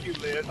 thank you,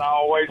 Liz. I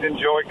always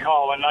enjoy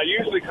calling. I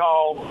usually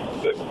call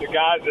the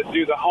guys that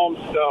do the home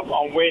stuff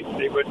on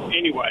Wednesday, but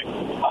anyway.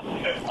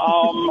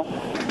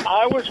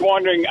 I was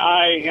wondering,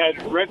 I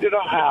had rented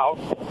a house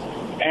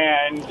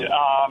and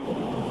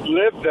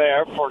lived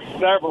there for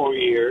several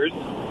years.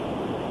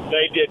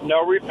 They did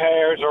no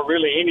repairs or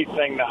really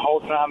anything the whole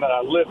time that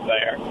I lived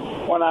there.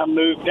 When I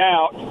moved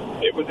out,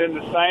 it was in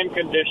the same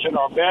condition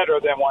or better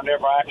than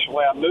whenever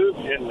actually I moved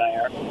in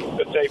there,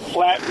 but they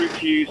flat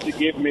refused to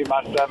give me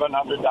my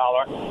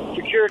 $700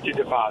 security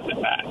deposit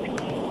back.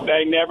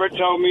 They never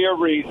told me a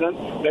reason.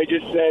 They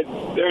just said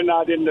they're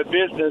not in the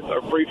business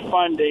of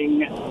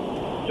refunding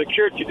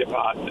security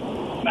deposits.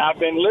 Now, I've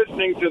been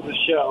listening to the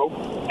show,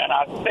 and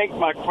I think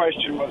my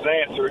question was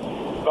answered,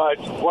 but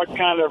what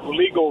kind of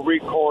legal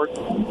recourse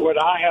would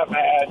I have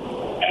had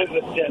as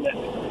a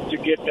tenant to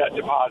get that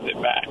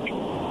deposit back?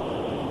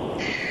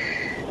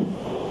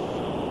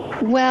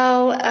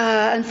 Well,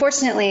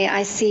 unfortunately,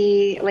 I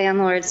see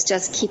landlords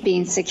just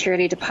keeping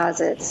security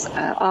deposits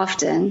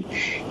often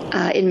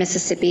in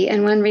Mississippi.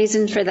 And one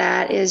reason for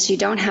that is you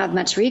don't have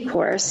much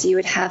recourse. You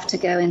would have to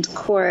go into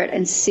court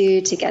and sue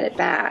to get it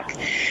back.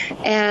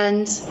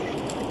 And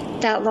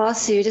that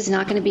lawsuit is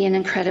not going to be an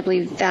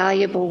incredibly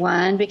valuable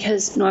one,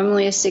 because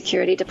normally a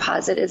security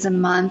deposit is a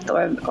month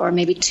or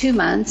maybe 2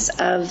 months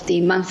of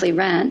the monthly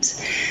rent.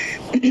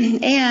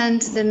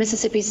 And the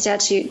Mississippi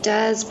statute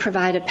does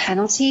provide a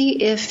penalty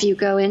if you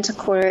go into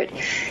court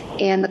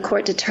and the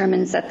court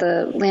determines that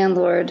the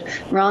landlord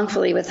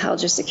wrongfully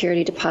withheld your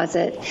security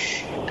deposit.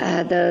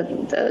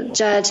 The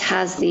judge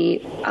has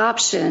the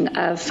option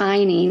of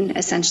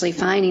essentially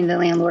fining the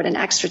landlord an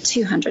extra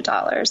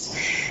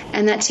 $200.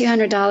 And that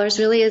 $200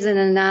 really isn't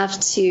enough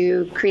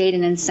to create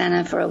an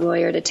incentive for a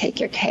lawyer to take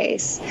your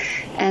case.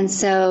 And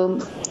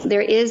so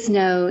there is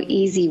no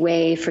easy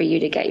way for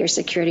you to get your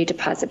security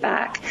deposit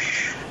back.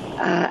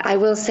 I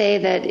will say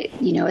that,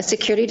 a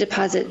security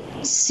deposit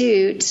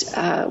suit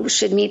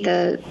should meet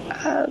the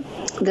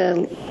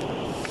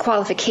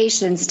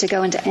qualifications to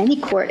go into any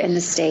court in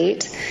the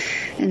state.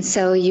 And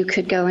so you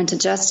could go into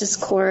justice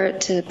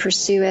court to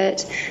pursue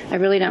it. I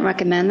really don't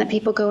recommend that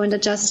people go into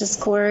justice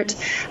court,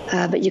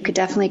 but you could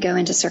definitely go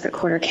into circuit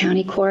court or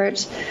county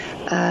court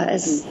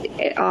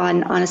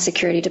on a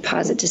security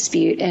deposit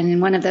dispute. And in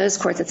one of those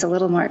courts, it's a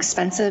little more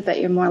expensive, but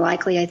you're more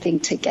likely, I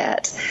think, to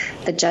get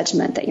the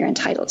judgment that you're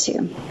entitled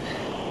to.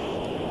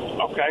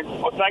 Okay.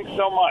 Well, thanks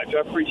so much.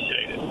 I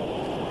appreciate it.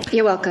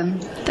 You're welcome.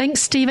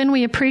 Thanks, Stephen.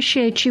 We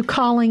appreciate you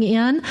calling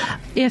in.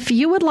 If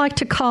you would like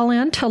to call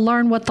in to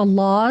learn what the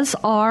laws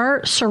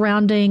are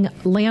surrounding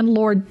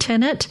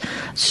landlord-tenant,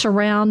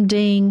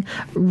 surrounding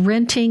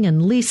renting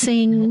and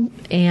leasing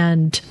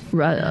and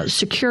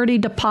security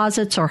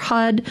deposits or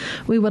HUD,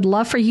 we would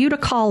love for you to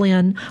call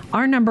in.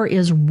 Our number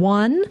is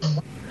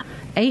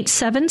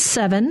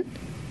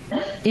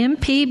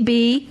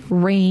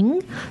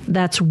 1-877-MPB-RING.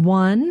 That's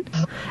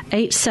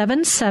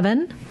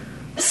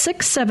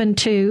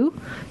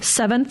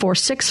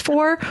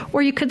 1-877-672-7464,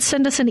 or you could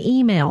send us an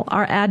email.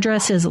 Our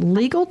address is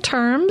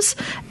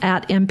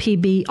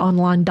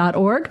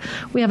legalterms@mpbonline.org.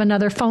 We have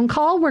another phone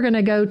call. We're going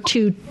to go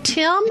to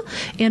Tim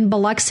in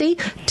Biloxi.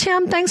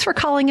 Tim, thanks for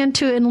calling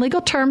into In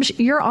Legal Terms.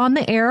 You're on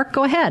the air.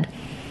 Go ahead.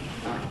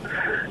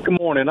 Good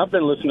morning. I've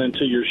been listening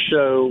to your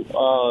show.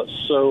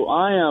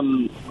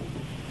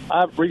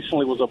 I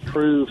recently was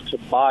approved to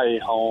buy a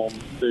home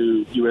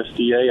through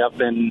USDA. I've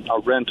been a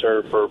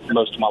renter for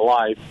most of my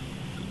life.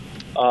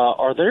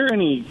 Are there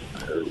any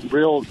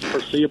real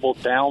foreseeable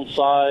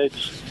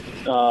downsides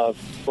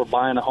for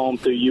buying a home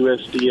through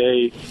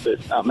USDA?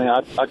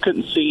 I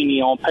couldn't see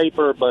any on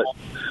paper, but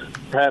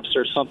perhaps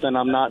there's something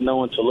I'm not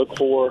knowing to look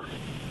for.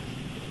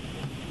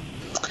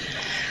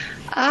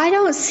 I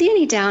don't see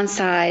any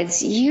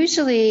downsides.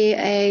 Usually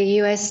a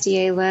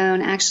USDA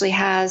loan actually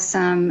has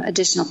some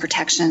additional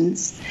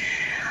protections.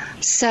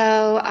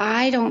 So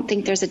I don't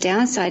think there's a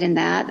downside in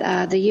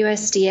that. The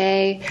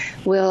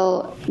USDA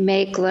will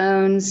make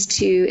loans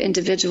to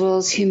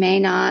individuals who may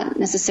not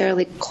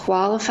necessarily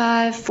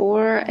qualify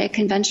for a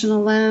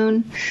conventional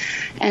loan.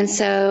 And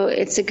so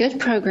it's a good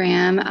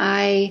program.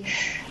 I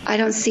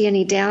don't see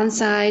any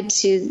downside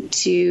to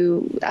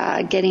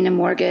getting a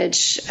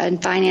mortgage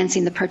and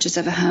financing the purchase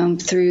of a home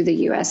through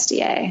the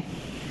USDA.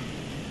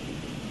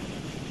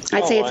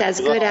 I'd say it's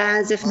as good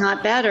as, if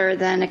not better,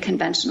 than a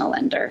conventional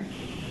lender.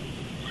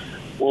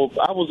 Well,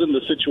 I was in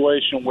the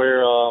situation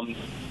where, I'm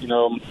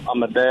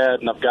a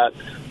dad and I've got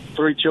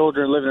 3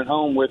 children living at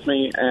home with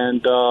me,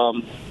 and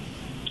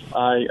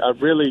I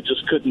really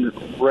just couldn't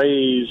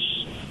raise,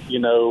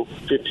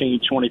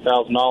 $15,000,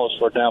 $20,000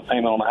 for a down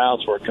payment on a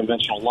house for a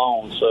conventional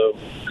loan. So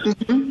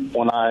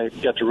when I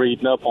got to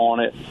reading up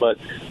on it, but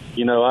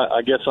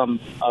I guess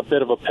I'm a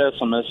bit of a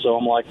pessimist, so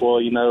I'm like,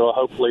 well,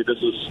 hopefully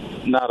this is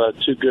not a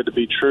too good to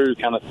be true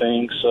kind of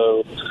thing.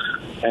 So,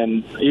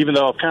 and even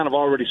though I've kind of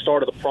already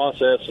started the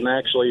process, and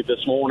actually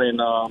this morning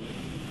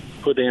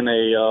put in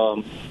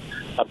a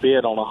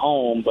bid on a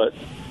home, but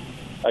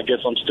I guess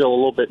I'm still a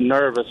little bit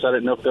nervous. I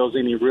didn't know if there was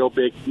any real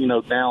big,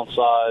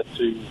 downside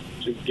to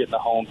getting a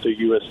home through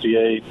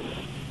USDA.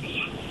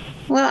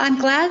 Well, I'm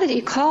glad that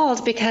you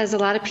called, because a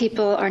lot of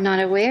people are not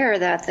aware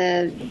that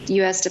the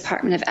U.S.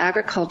 Department of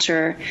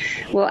Agriculture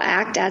will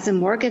act as a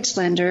mortgage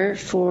lender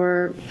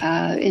for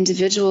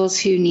individuals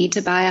who need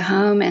to buy a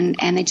home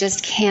and they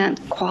just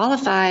can't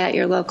qualify at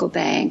your local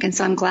bank. And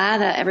so I'm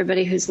glad that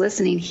everybody who's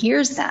listening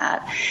hears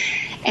that.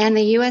 And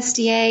the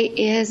USDA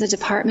is a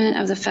department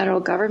of the federal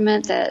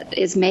government that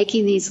is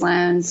making these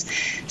loans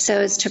so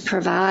as to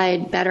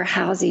provide better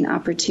housing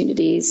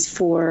opportunities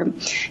for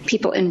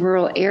people in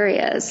rural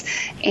areas.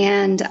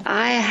 And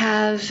I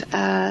have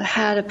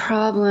had a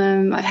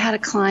problem. I've had a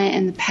client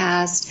in the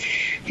past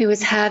who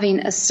was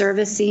having a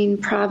servicing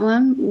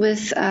problem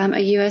with a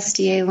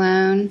USDA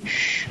loan,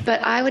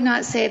 but I would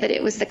not say that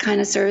it was the kind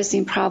of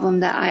servicing problem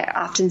that I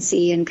often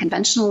see in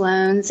conventional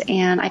loans,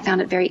 and I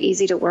found it very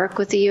easy to work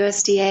with the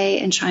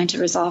USDA in trying to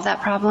resolve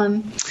that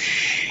problem.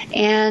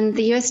 And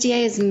the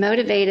USDA is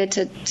motivated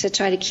to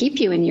try to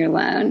keep you in your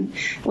loan,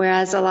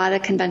 whereas a lot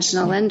of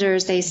conventional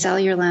lenders, they sell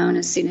your loan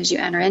as soon as you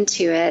enter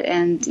into it,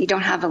 and you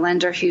don't have a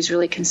lender who's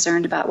really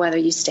concerned about whether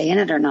you stay in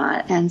it or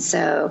not, and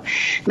so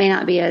may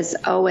not be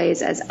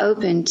always as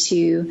open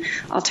to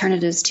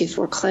alternatives to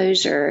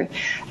foreclosure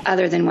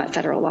other than what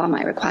federal law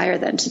might require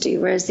them to do.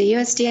 Whereas the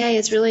USDA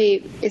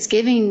is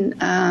giving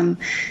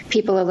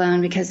people a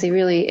loan because it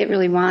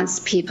really wants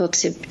people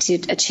to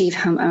achieve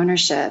home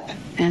ownership,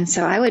 and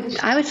so I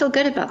would feel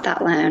good about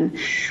that loan.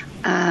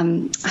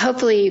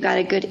 Hopefully you got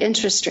a good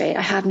interest rate.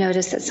 I have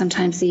noticed that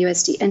sometimes the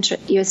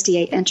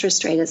USDA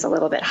interest rate is a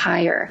little bit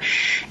higher,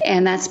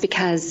 and that's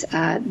because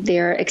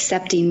they're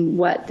accepting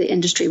what the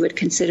industry would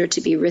consider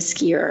to be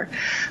riskier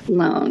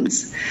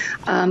loans,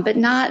 but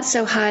not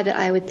so high that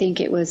I would think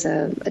it was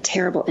a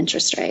terrible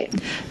interest rate.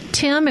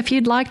 Tim, if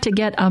you'd like to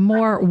get a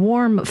more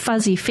warm,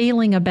 fuzzy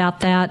feeling about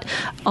that,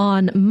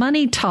 on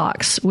Money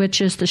Talks, which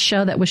is the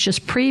show that was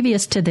just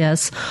previous to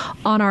this,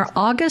 on our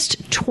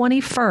August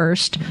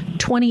 21st,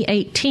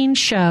 2018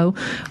 show,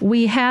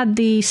 we had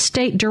the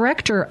state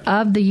director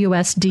of the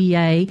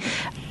USDA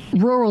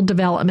Rural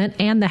Development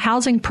and the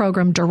Housing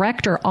Program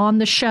Director on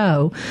the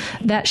show.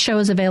 That show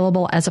is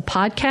available as a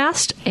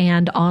podcast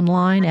and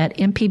online at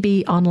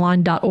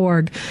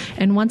mpbonline.org.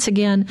 And once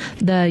again,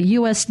 the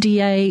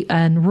USDA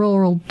and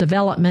Rural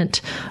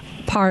Development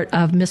part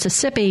of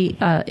Mississippi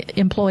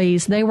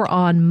employees, they were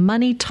on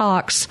Money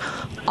Talks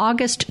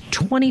August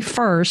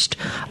 21st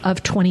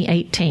of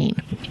 2018.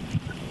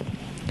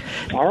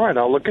 All right,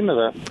 I'll look into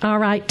that. All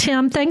right,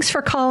 Tim, thanks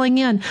for calling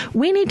in.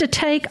 We need to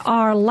take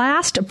our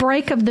last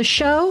break of the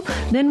show.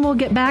 Then we'll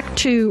get back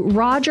to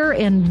Roger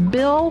and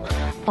Bill,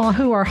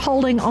 who are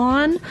holding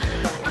on.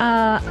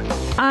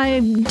 I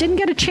didn't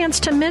get a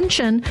chance to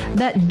mention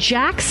that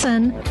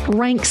Jackson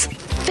ranks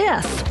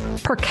 5th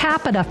per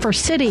capita for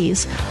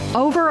cities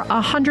over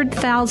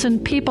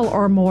 100,000 people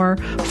or more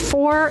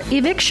for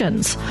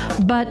evictions.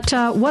 But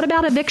what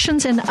about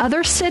evictions in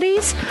other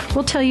cities?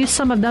 We'll tell you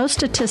some of those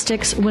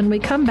statistics when we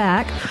come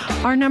back.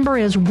 Our number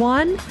is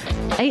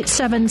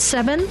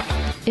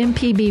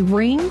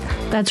 1-877-MPB-RING.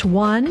 That's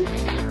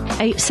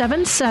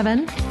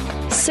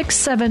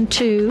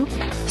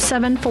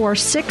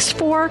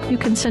 1-877-672-7464. You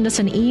can send us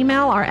an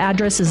email. Our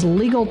address is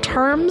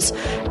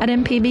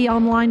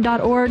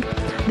legalterms@mpbonline.org.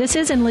 This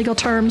is In Legal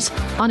Terms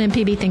on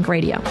MPB Think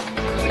Radio.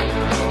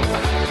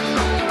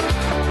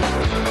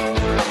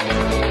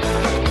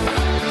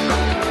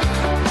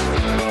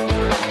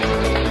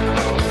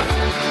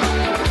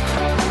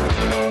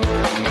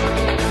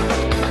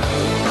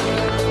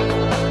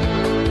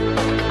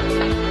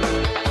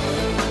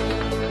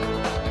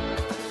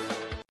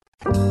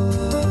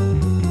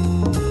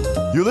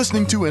 You're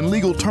listening to In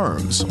Legal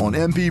Terms on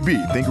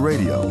MPB Think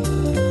Radio.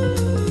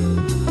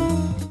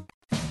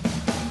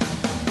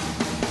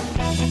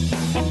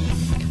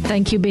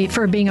 Thank you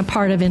for being a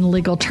part of In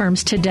Legal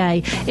Terms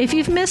today. If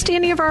you've missed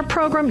any of our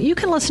program, you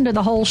can listen to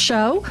the whole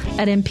show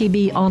at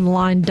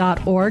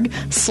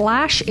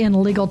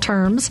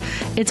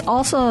mpbonline.org/inlegalterms. It's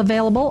also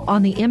available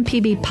on the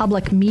MPB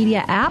Public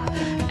Media app,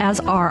 as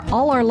are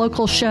all our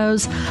local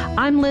shows.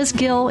 I'm Liz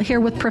Gill,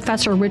 here with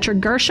Professor Richard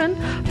Gershon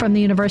from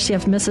the University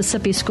of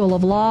Mississippi School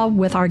of Law,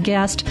 with our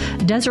guest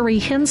Desiree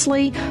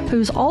Hensley,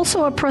 who's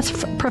also a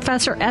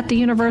professor at the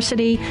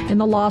university in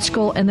the law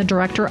school and the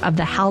director of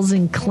the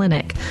Housing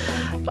Clinic.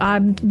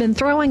 I've been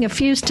throwing a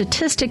few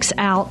statistics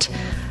out.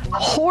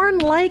 Horn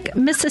Lake,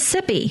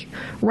 Mississippi,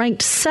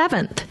 ranked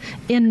 7th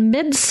in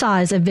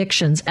mid-size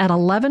evictions at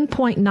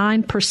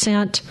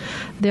 11.9%.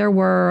 There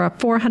were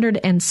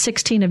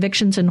 416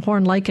 evictions in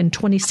Horn Lake in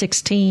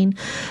 2016.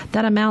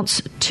 That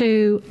amounts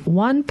to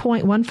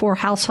 1.14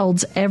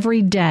 households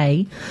every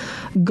day.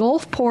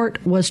 Gulfport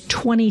was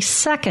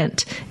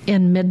 22nd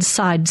in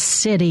mid-sized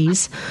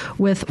cities,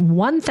 with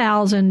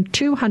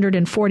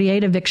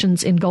 1,248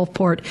 evictions in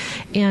Gulfport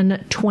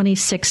in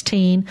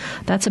 2016.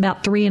 That's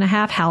about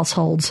 3.5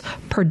 households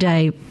per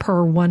day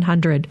per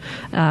 100,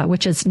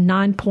 which is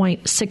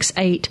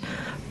 9.68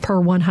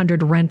 per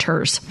 100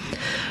 renters.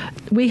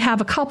 We have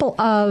a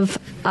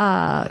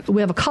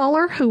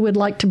caller who would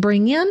like to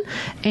bring in,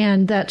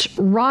 and that's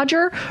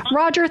Roger.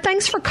 Roger,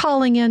 thanks for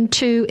calling in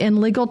to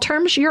In Legal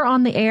Terms. You're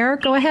on the air.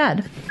 Go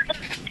ahead.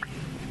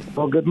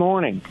 Well, good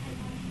morning.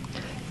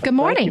 Good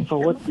morning. Thank you for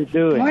what you're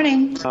doing.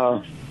 Morning.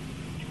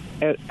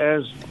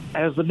 As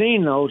the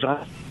dean knows,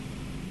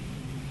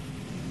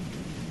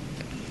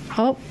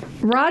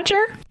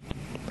 Roger?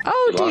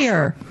 Oh,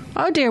 dear.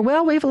 Oh, dear.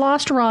 Well, we've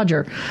lost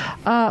Roger.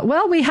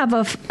 We have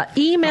an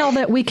email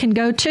that we can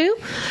go to.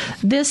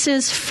 This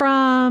is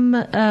from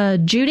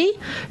Judy.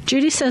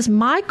 Judy says,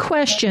 my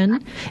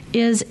question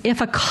is,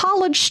 if a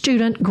college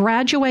student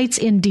graduates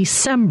in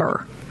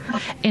December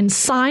and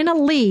sign a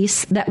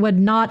lease that would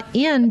not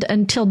end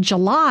until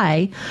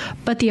July,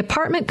 but the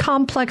apartment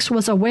complex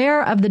was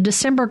aware of the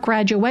December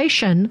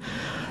graduation,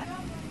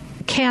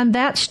 can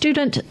that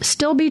student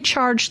still be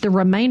charged the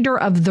remainder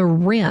of the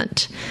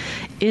rent?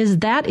 Is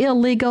that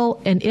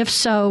illegal? And if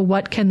so,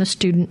 what can the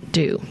student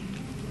do?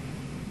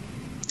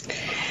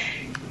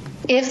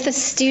 If the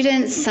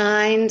student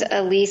signed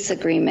a lease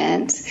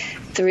agreement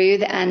through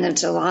the end of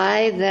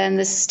July, then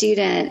the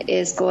student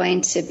is going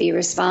to be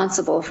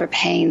responsible for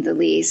paying the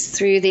lease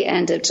through the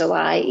end of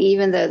July,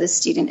 even though the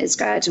student is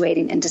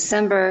graduating in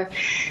December,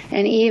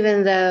 and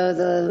even though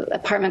the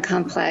apartment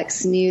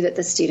complex knew that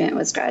the student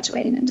was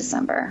graduating in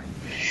December.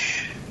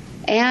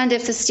 And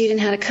if the student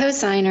had a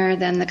cosigner,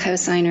 then the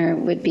cosigner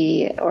would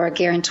be, or a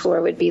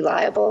guarantor would be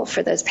liable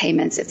for those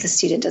payments if the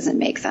student doesn't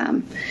make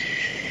them.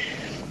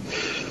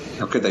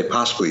 How could they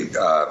possibly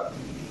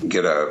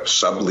get a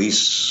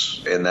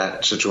sublease in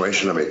that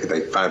situation? I mean, could they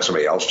find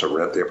somebody else to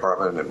rent the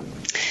apartment?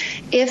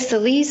 If the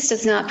lease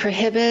does not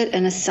prohibit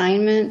an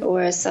assignment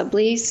or a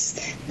sublease,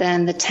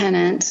 then the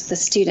tenant, the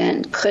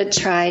student, could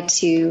try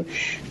to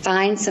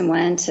find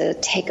someone to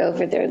take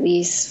over their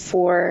lease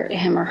for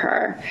him or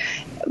her.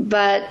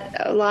 But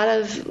a lot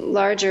of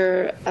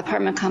larger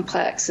apartment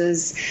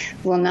complexes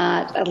will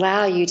not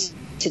allow you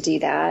to do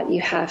that.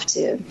 You have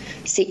to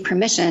seek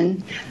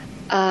permission.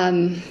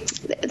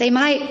 They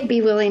might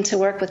be willing to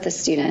work with the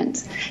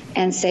student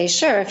and say,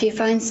 sure, if you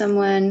find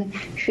someone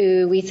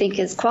who we think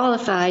is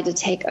qualified to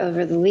take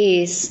over the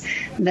lease,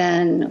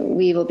 then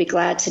we will be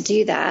glad to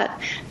do that.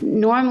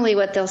 Normally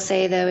what they'll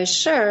say, though, is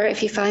sure,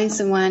 if you find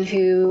someone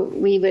who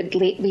we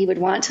would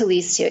want to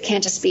lease to, it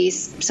can't just be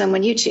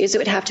someone you choose. It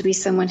would have to be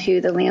someone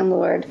who the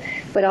landlord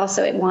would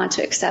also want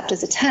to accept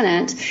as a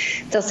tenant.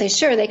 They'll say,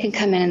 sure, they can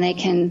come in and they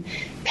can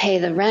pay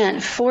the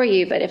rent for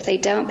you, but if they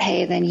don't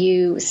pay, then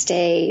you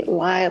stay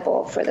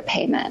liable for the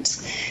payment.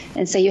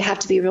 And so you have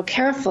to be real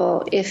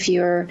careful if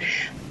you're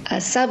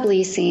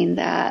subleasing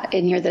that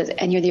and you're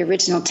the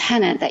original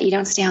tenant, that you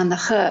don't stay on the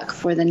hook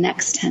for the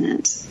next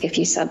tenant if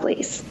you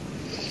sublease.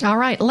 All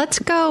right, let's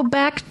go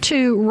back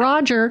to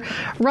Roger.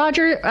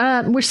 Roger,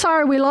 we're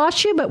sorry we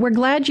lost you, but we're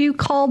glad you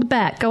called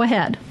back. Go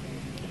ahead.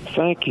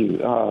 Thank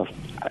you.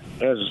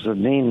 As the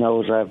dean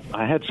knows,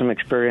 I had some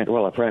experience.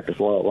 Well, I practiced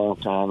law a long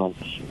time, and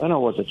then I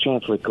was a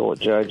Chancery Court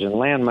judge, and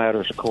land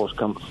matters, of course,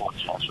 come before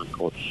Chancery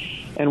Court.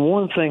 And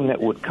one thing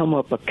that would come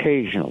up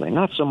occasionally,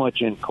 not so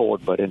much in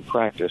court, but in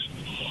practice,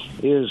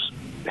 is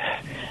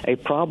a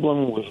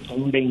problem with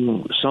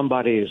ending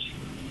somebody's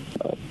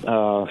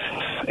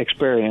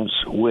experience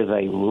with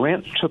a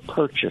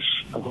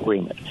rent-to-purchase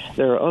agreement.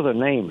 There are other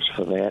names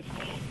for that,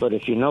 but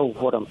if you know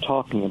what I'm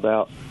talking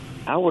about,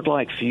 I would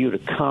like for you to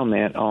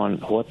comment on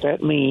what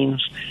that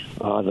means,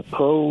 the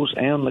pros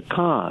and the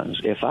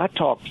cons. If I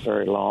talked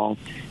very long,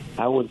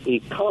 I would be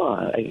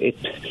con.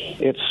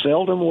 It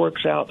seldom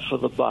works out for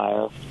the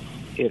buyer.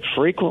 It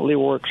frequently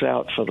works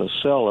out for the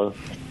seller.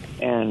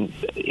 And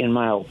in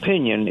my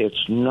opinion,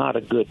 it's not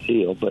a good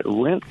deal. But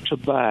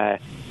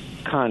rent-to-buy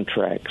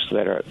contracts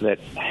that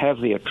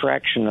have the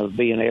attraction of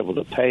being able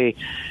to pay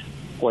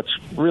what's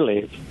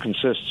really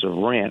consists of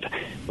rent,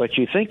 but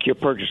you think you're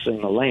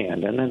purchasing the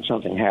land, and then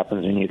something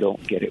happens and you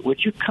don't get it.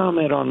 Would you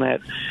comment on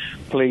that,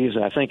 please?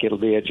 I think it'll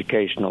be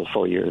educational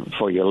for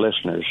your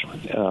listeners.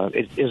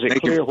 Is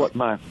it clear what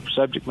my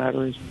subject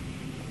matter is?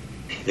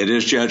 It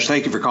is, Judge.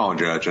 Thank you for calling,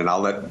 Judge, and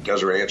I'll let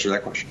Desiree answer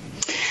that question.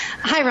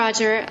 Hi,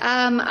 Roger.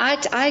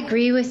 I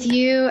agree with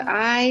you.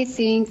 I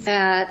think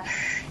that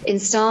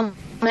installment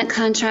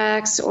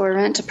contracts or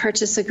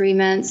rent-to-purchase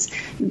agreements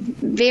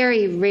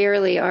very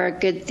rarely are a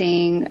good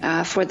thing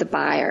for the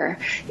buyer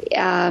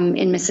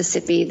in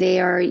Mississippi. They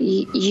are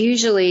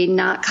usually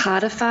not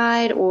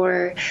codified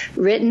or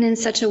written in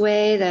such a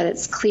way that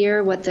it's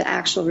clear what the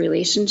actual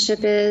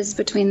relationship is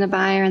between the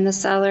buyer and the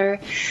seller.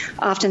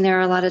 Often there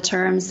are a lot of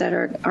terms that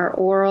are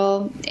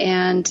oral,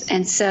 and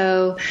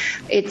so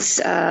it's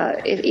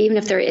even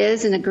if there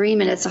is an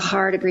agreement, it's a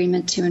hard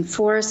agreement to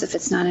enforce if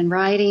it's not in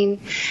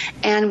writing.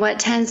 And what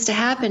tends to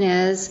happen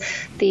is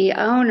the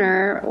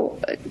owner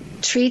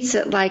treats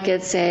it like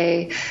it's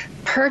a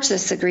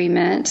purchase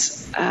agreement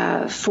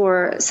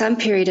for some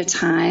period of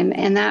time,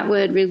 and that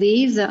would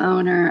relieve the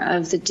owner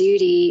of the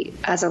duty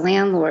as a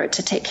landlord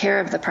to take care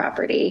of the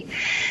property.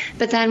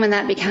 But then when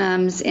that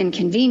becomes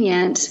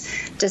inconvenient,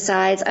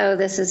 decides, oh,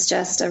 this is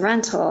just a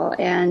rental,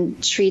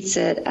 and treats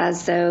it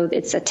as though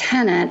it's a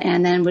tenant,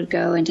 and then would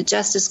go into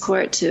justice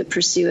court to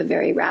pursue a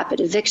very rapid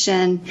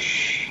eviction.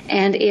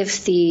 And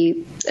if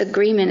the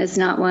agreement is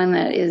not one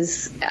that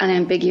is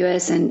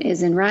unambiguous and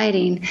is in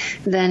writing,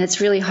 then it's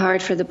really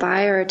hard for the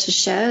buyer to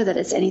show that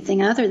it's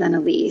anything other than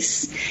a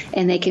lease,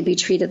 and they could be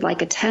treated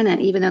like a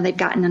tenant even though they've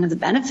gotten none of the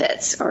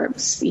benefits or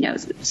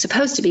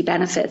supposed to be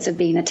benefits of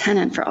being a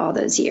tenant for all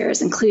those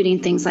years, including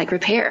things like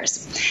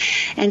repairs.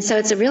 And so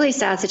it's a really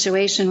sad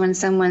situation when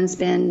someone's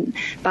been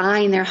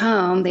buying their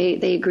home.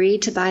 They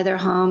agreed to buy their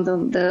home,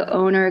 the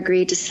owner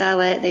agreed to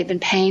sell it, they've been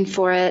paying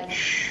for it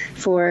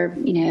for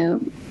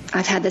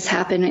I've had this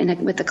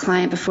happen with a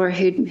client before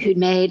who'd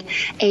made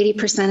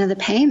 80% of the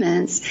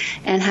payments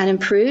and had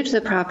improved the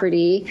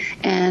property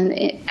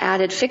and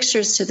added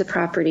fixtures to the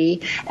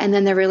property, and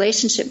then their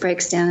relationship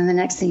breaks down, and the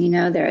next thing you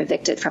know, they're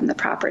evicted from the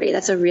property.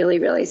 That's a really,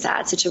 really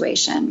sad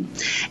situation.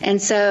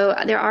 And so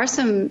there are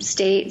some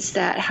states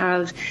that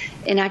have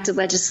enacted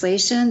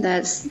legislation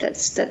that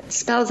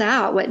spells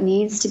out what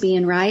needs to be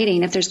in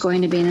writing if there's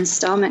going to be an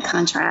installment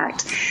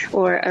contract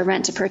or a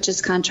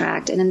rent-to-purchase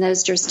contract. And in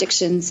those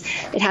jurisdictions,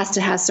 it has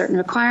to have certain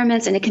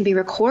requirements, and it can be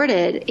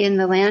recorded in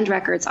the land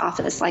records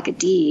office like a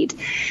deed.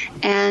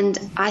 And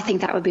I think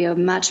that would be a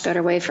much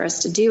better way for us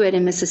to do it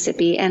in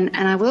Mississippi. And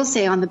I will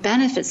say on the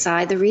benefit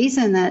side, the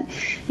reason that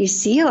you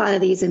see a lot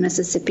of these in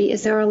Mississippi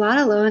is there are a lot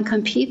of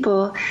low-income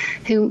people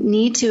who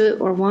need to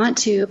or want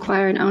to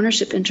acquire an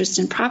ownership interest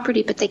in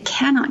property, but they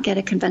cannot get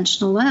a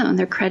conventional loan.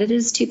 Their credit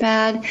is too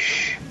bad.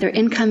 Their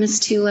income is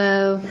too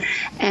low.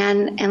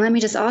 And let me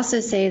just also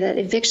say that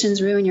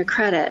evictions ruin your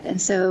credit. And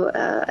so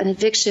an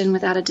eviction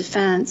without a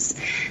defense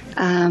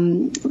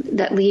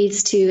that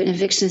leads to an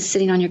eviction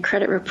sitting on your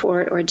credit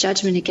report or a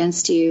judgment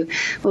against you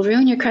will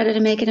ruin your credit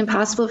and make it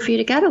impossible for you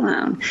to get a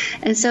loan.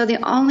 And so the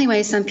only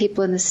way some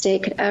people in the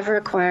state could ever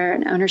acquire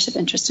an ownership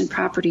interest in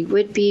property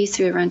would be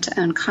through a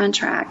rent-to-own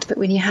contract. But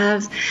when you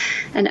have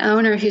an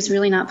owner who's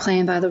really not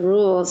playing by the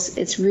rules,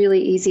 it's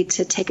really easy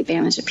to take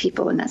advantage of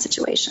people in that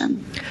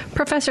situation.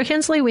 Professor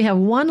Hensley, we have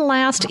one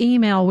last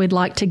email we'd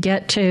like to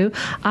get to.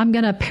 I'm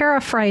going to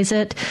paraphrase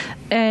it.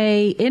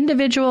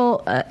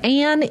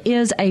 Anne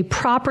is a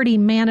property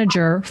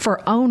manager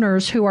for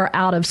owners who are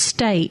out of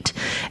state.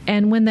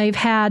 And when they've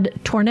had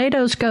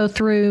tornadoes go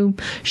through,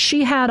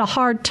 she had a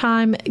hard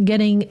time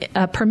getting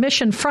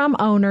permission from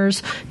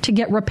owners to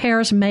get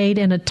repairs made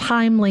in a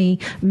timely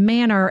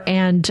manner.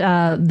 And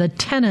the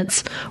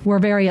tenants were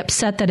very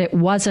upset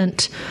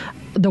that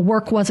the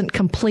work wasn't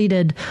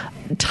completed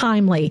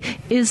timely.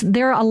 Is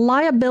there a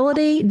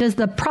liability? Does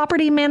the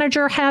property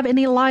manager have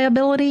any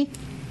liability?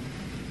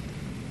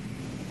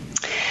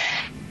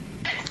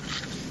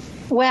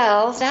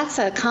 Well, that's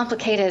a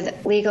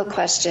complicated legal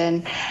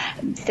question.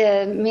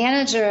 The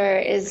manager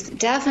is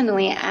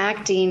definitely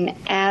acting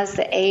as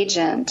the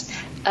agent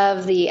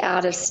of the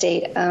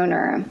out-of-state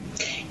owner.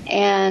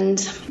 And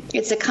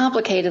it's a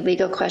complicated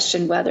legal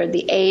question whether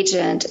the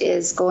agent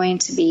is going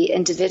to be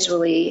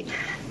individually,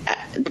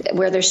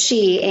 whether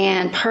she,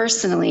 Anne,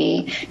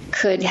 personally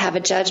could have a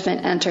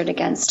judgment entered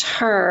against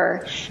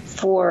her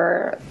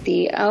for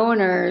the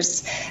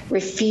owners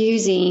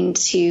refusing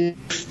to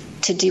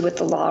do what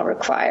the law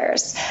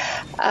requires.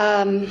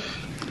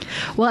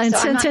 Well, and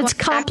since it's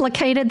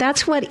complicated,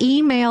 that's what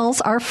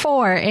emails are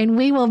for. And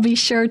we will be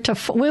sure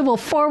we will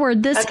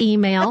forward this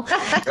email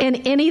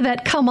and any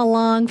that come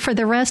along for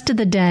the rest of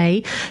the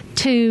day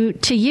to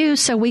you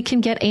so we can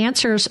get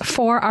answers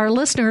for our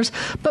listeners.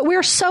 But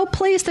we're so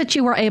pleased that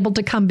you were able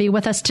to come be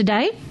with us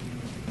today.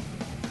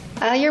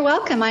 You're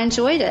welcome. I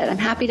enjoyed it. I'm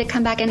happy to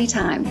come back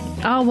anytime.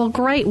 Oh, well,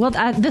 great. Well,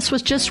 this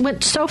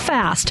went so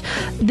fast.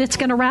 That's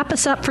going to wrap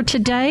us up for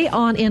today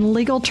on In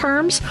Legal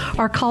Terms.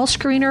 Our call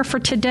screener for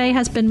today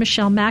has been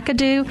Michelle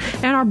McAdoo,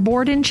 and our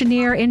board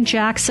engineer in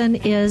Jackson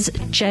is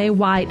Jay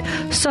White.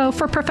 So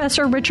for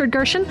Professor Richard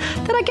Gershon,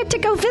 that I get to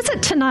go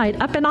visit tonight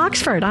up in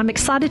Oxford. I'm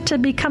excited to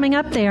be coming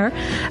up there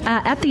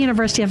at the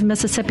University of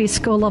Mississippi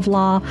School of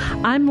Law.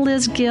 I'm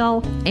Liz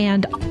Gill,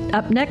 and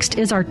up next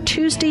is our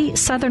Tuesday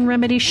Southern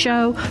Remedy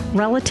show,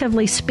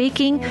 Relatively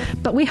Speaking.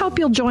 But we hope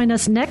you'll join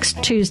us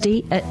next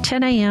Tuesday at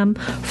 10 a.m.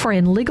 for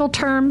In Legal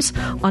Terms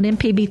on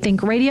MPB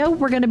Think Radio.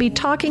 We're going to be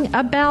talking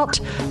about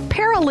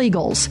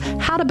paralegals,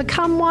 how to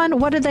become one,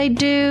 what do they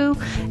do,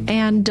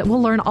 and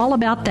we'll learn all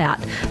about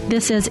that.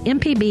 This is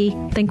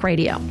MPB Think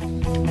Radio.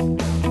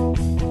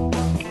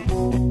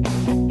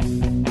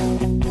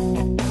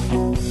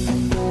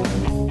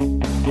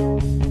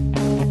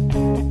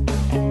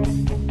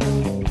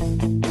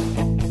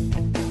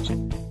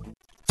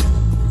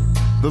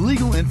 The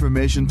legal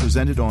information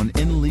presented on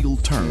In Legal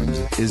Terms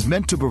is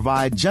meant to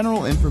provide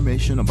general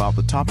information about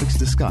the topics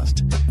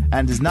discussed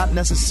and is not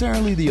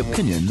necessarily the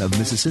opinion of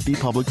Mississippi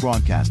Public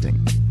Broadcasting.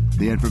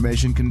 The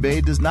information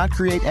conveyed does not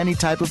create any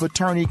type of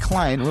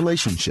attorney-client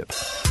relationship.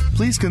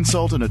 Please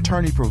consult an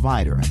attorney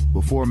provider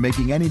before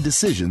making any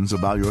decisions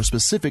about your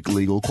specific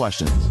legal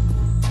questions.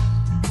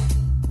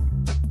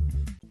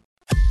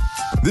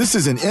 This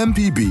is an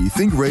MPB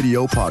Think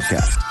Radio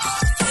podcast.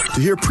 To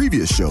hear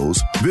previous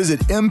shows, visit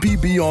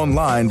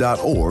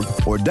mpbonline.org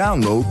or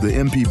download the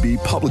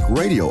MPB Public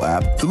Radio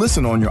app to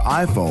listen on your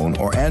iPhone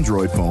or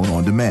Android phone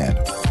on demand.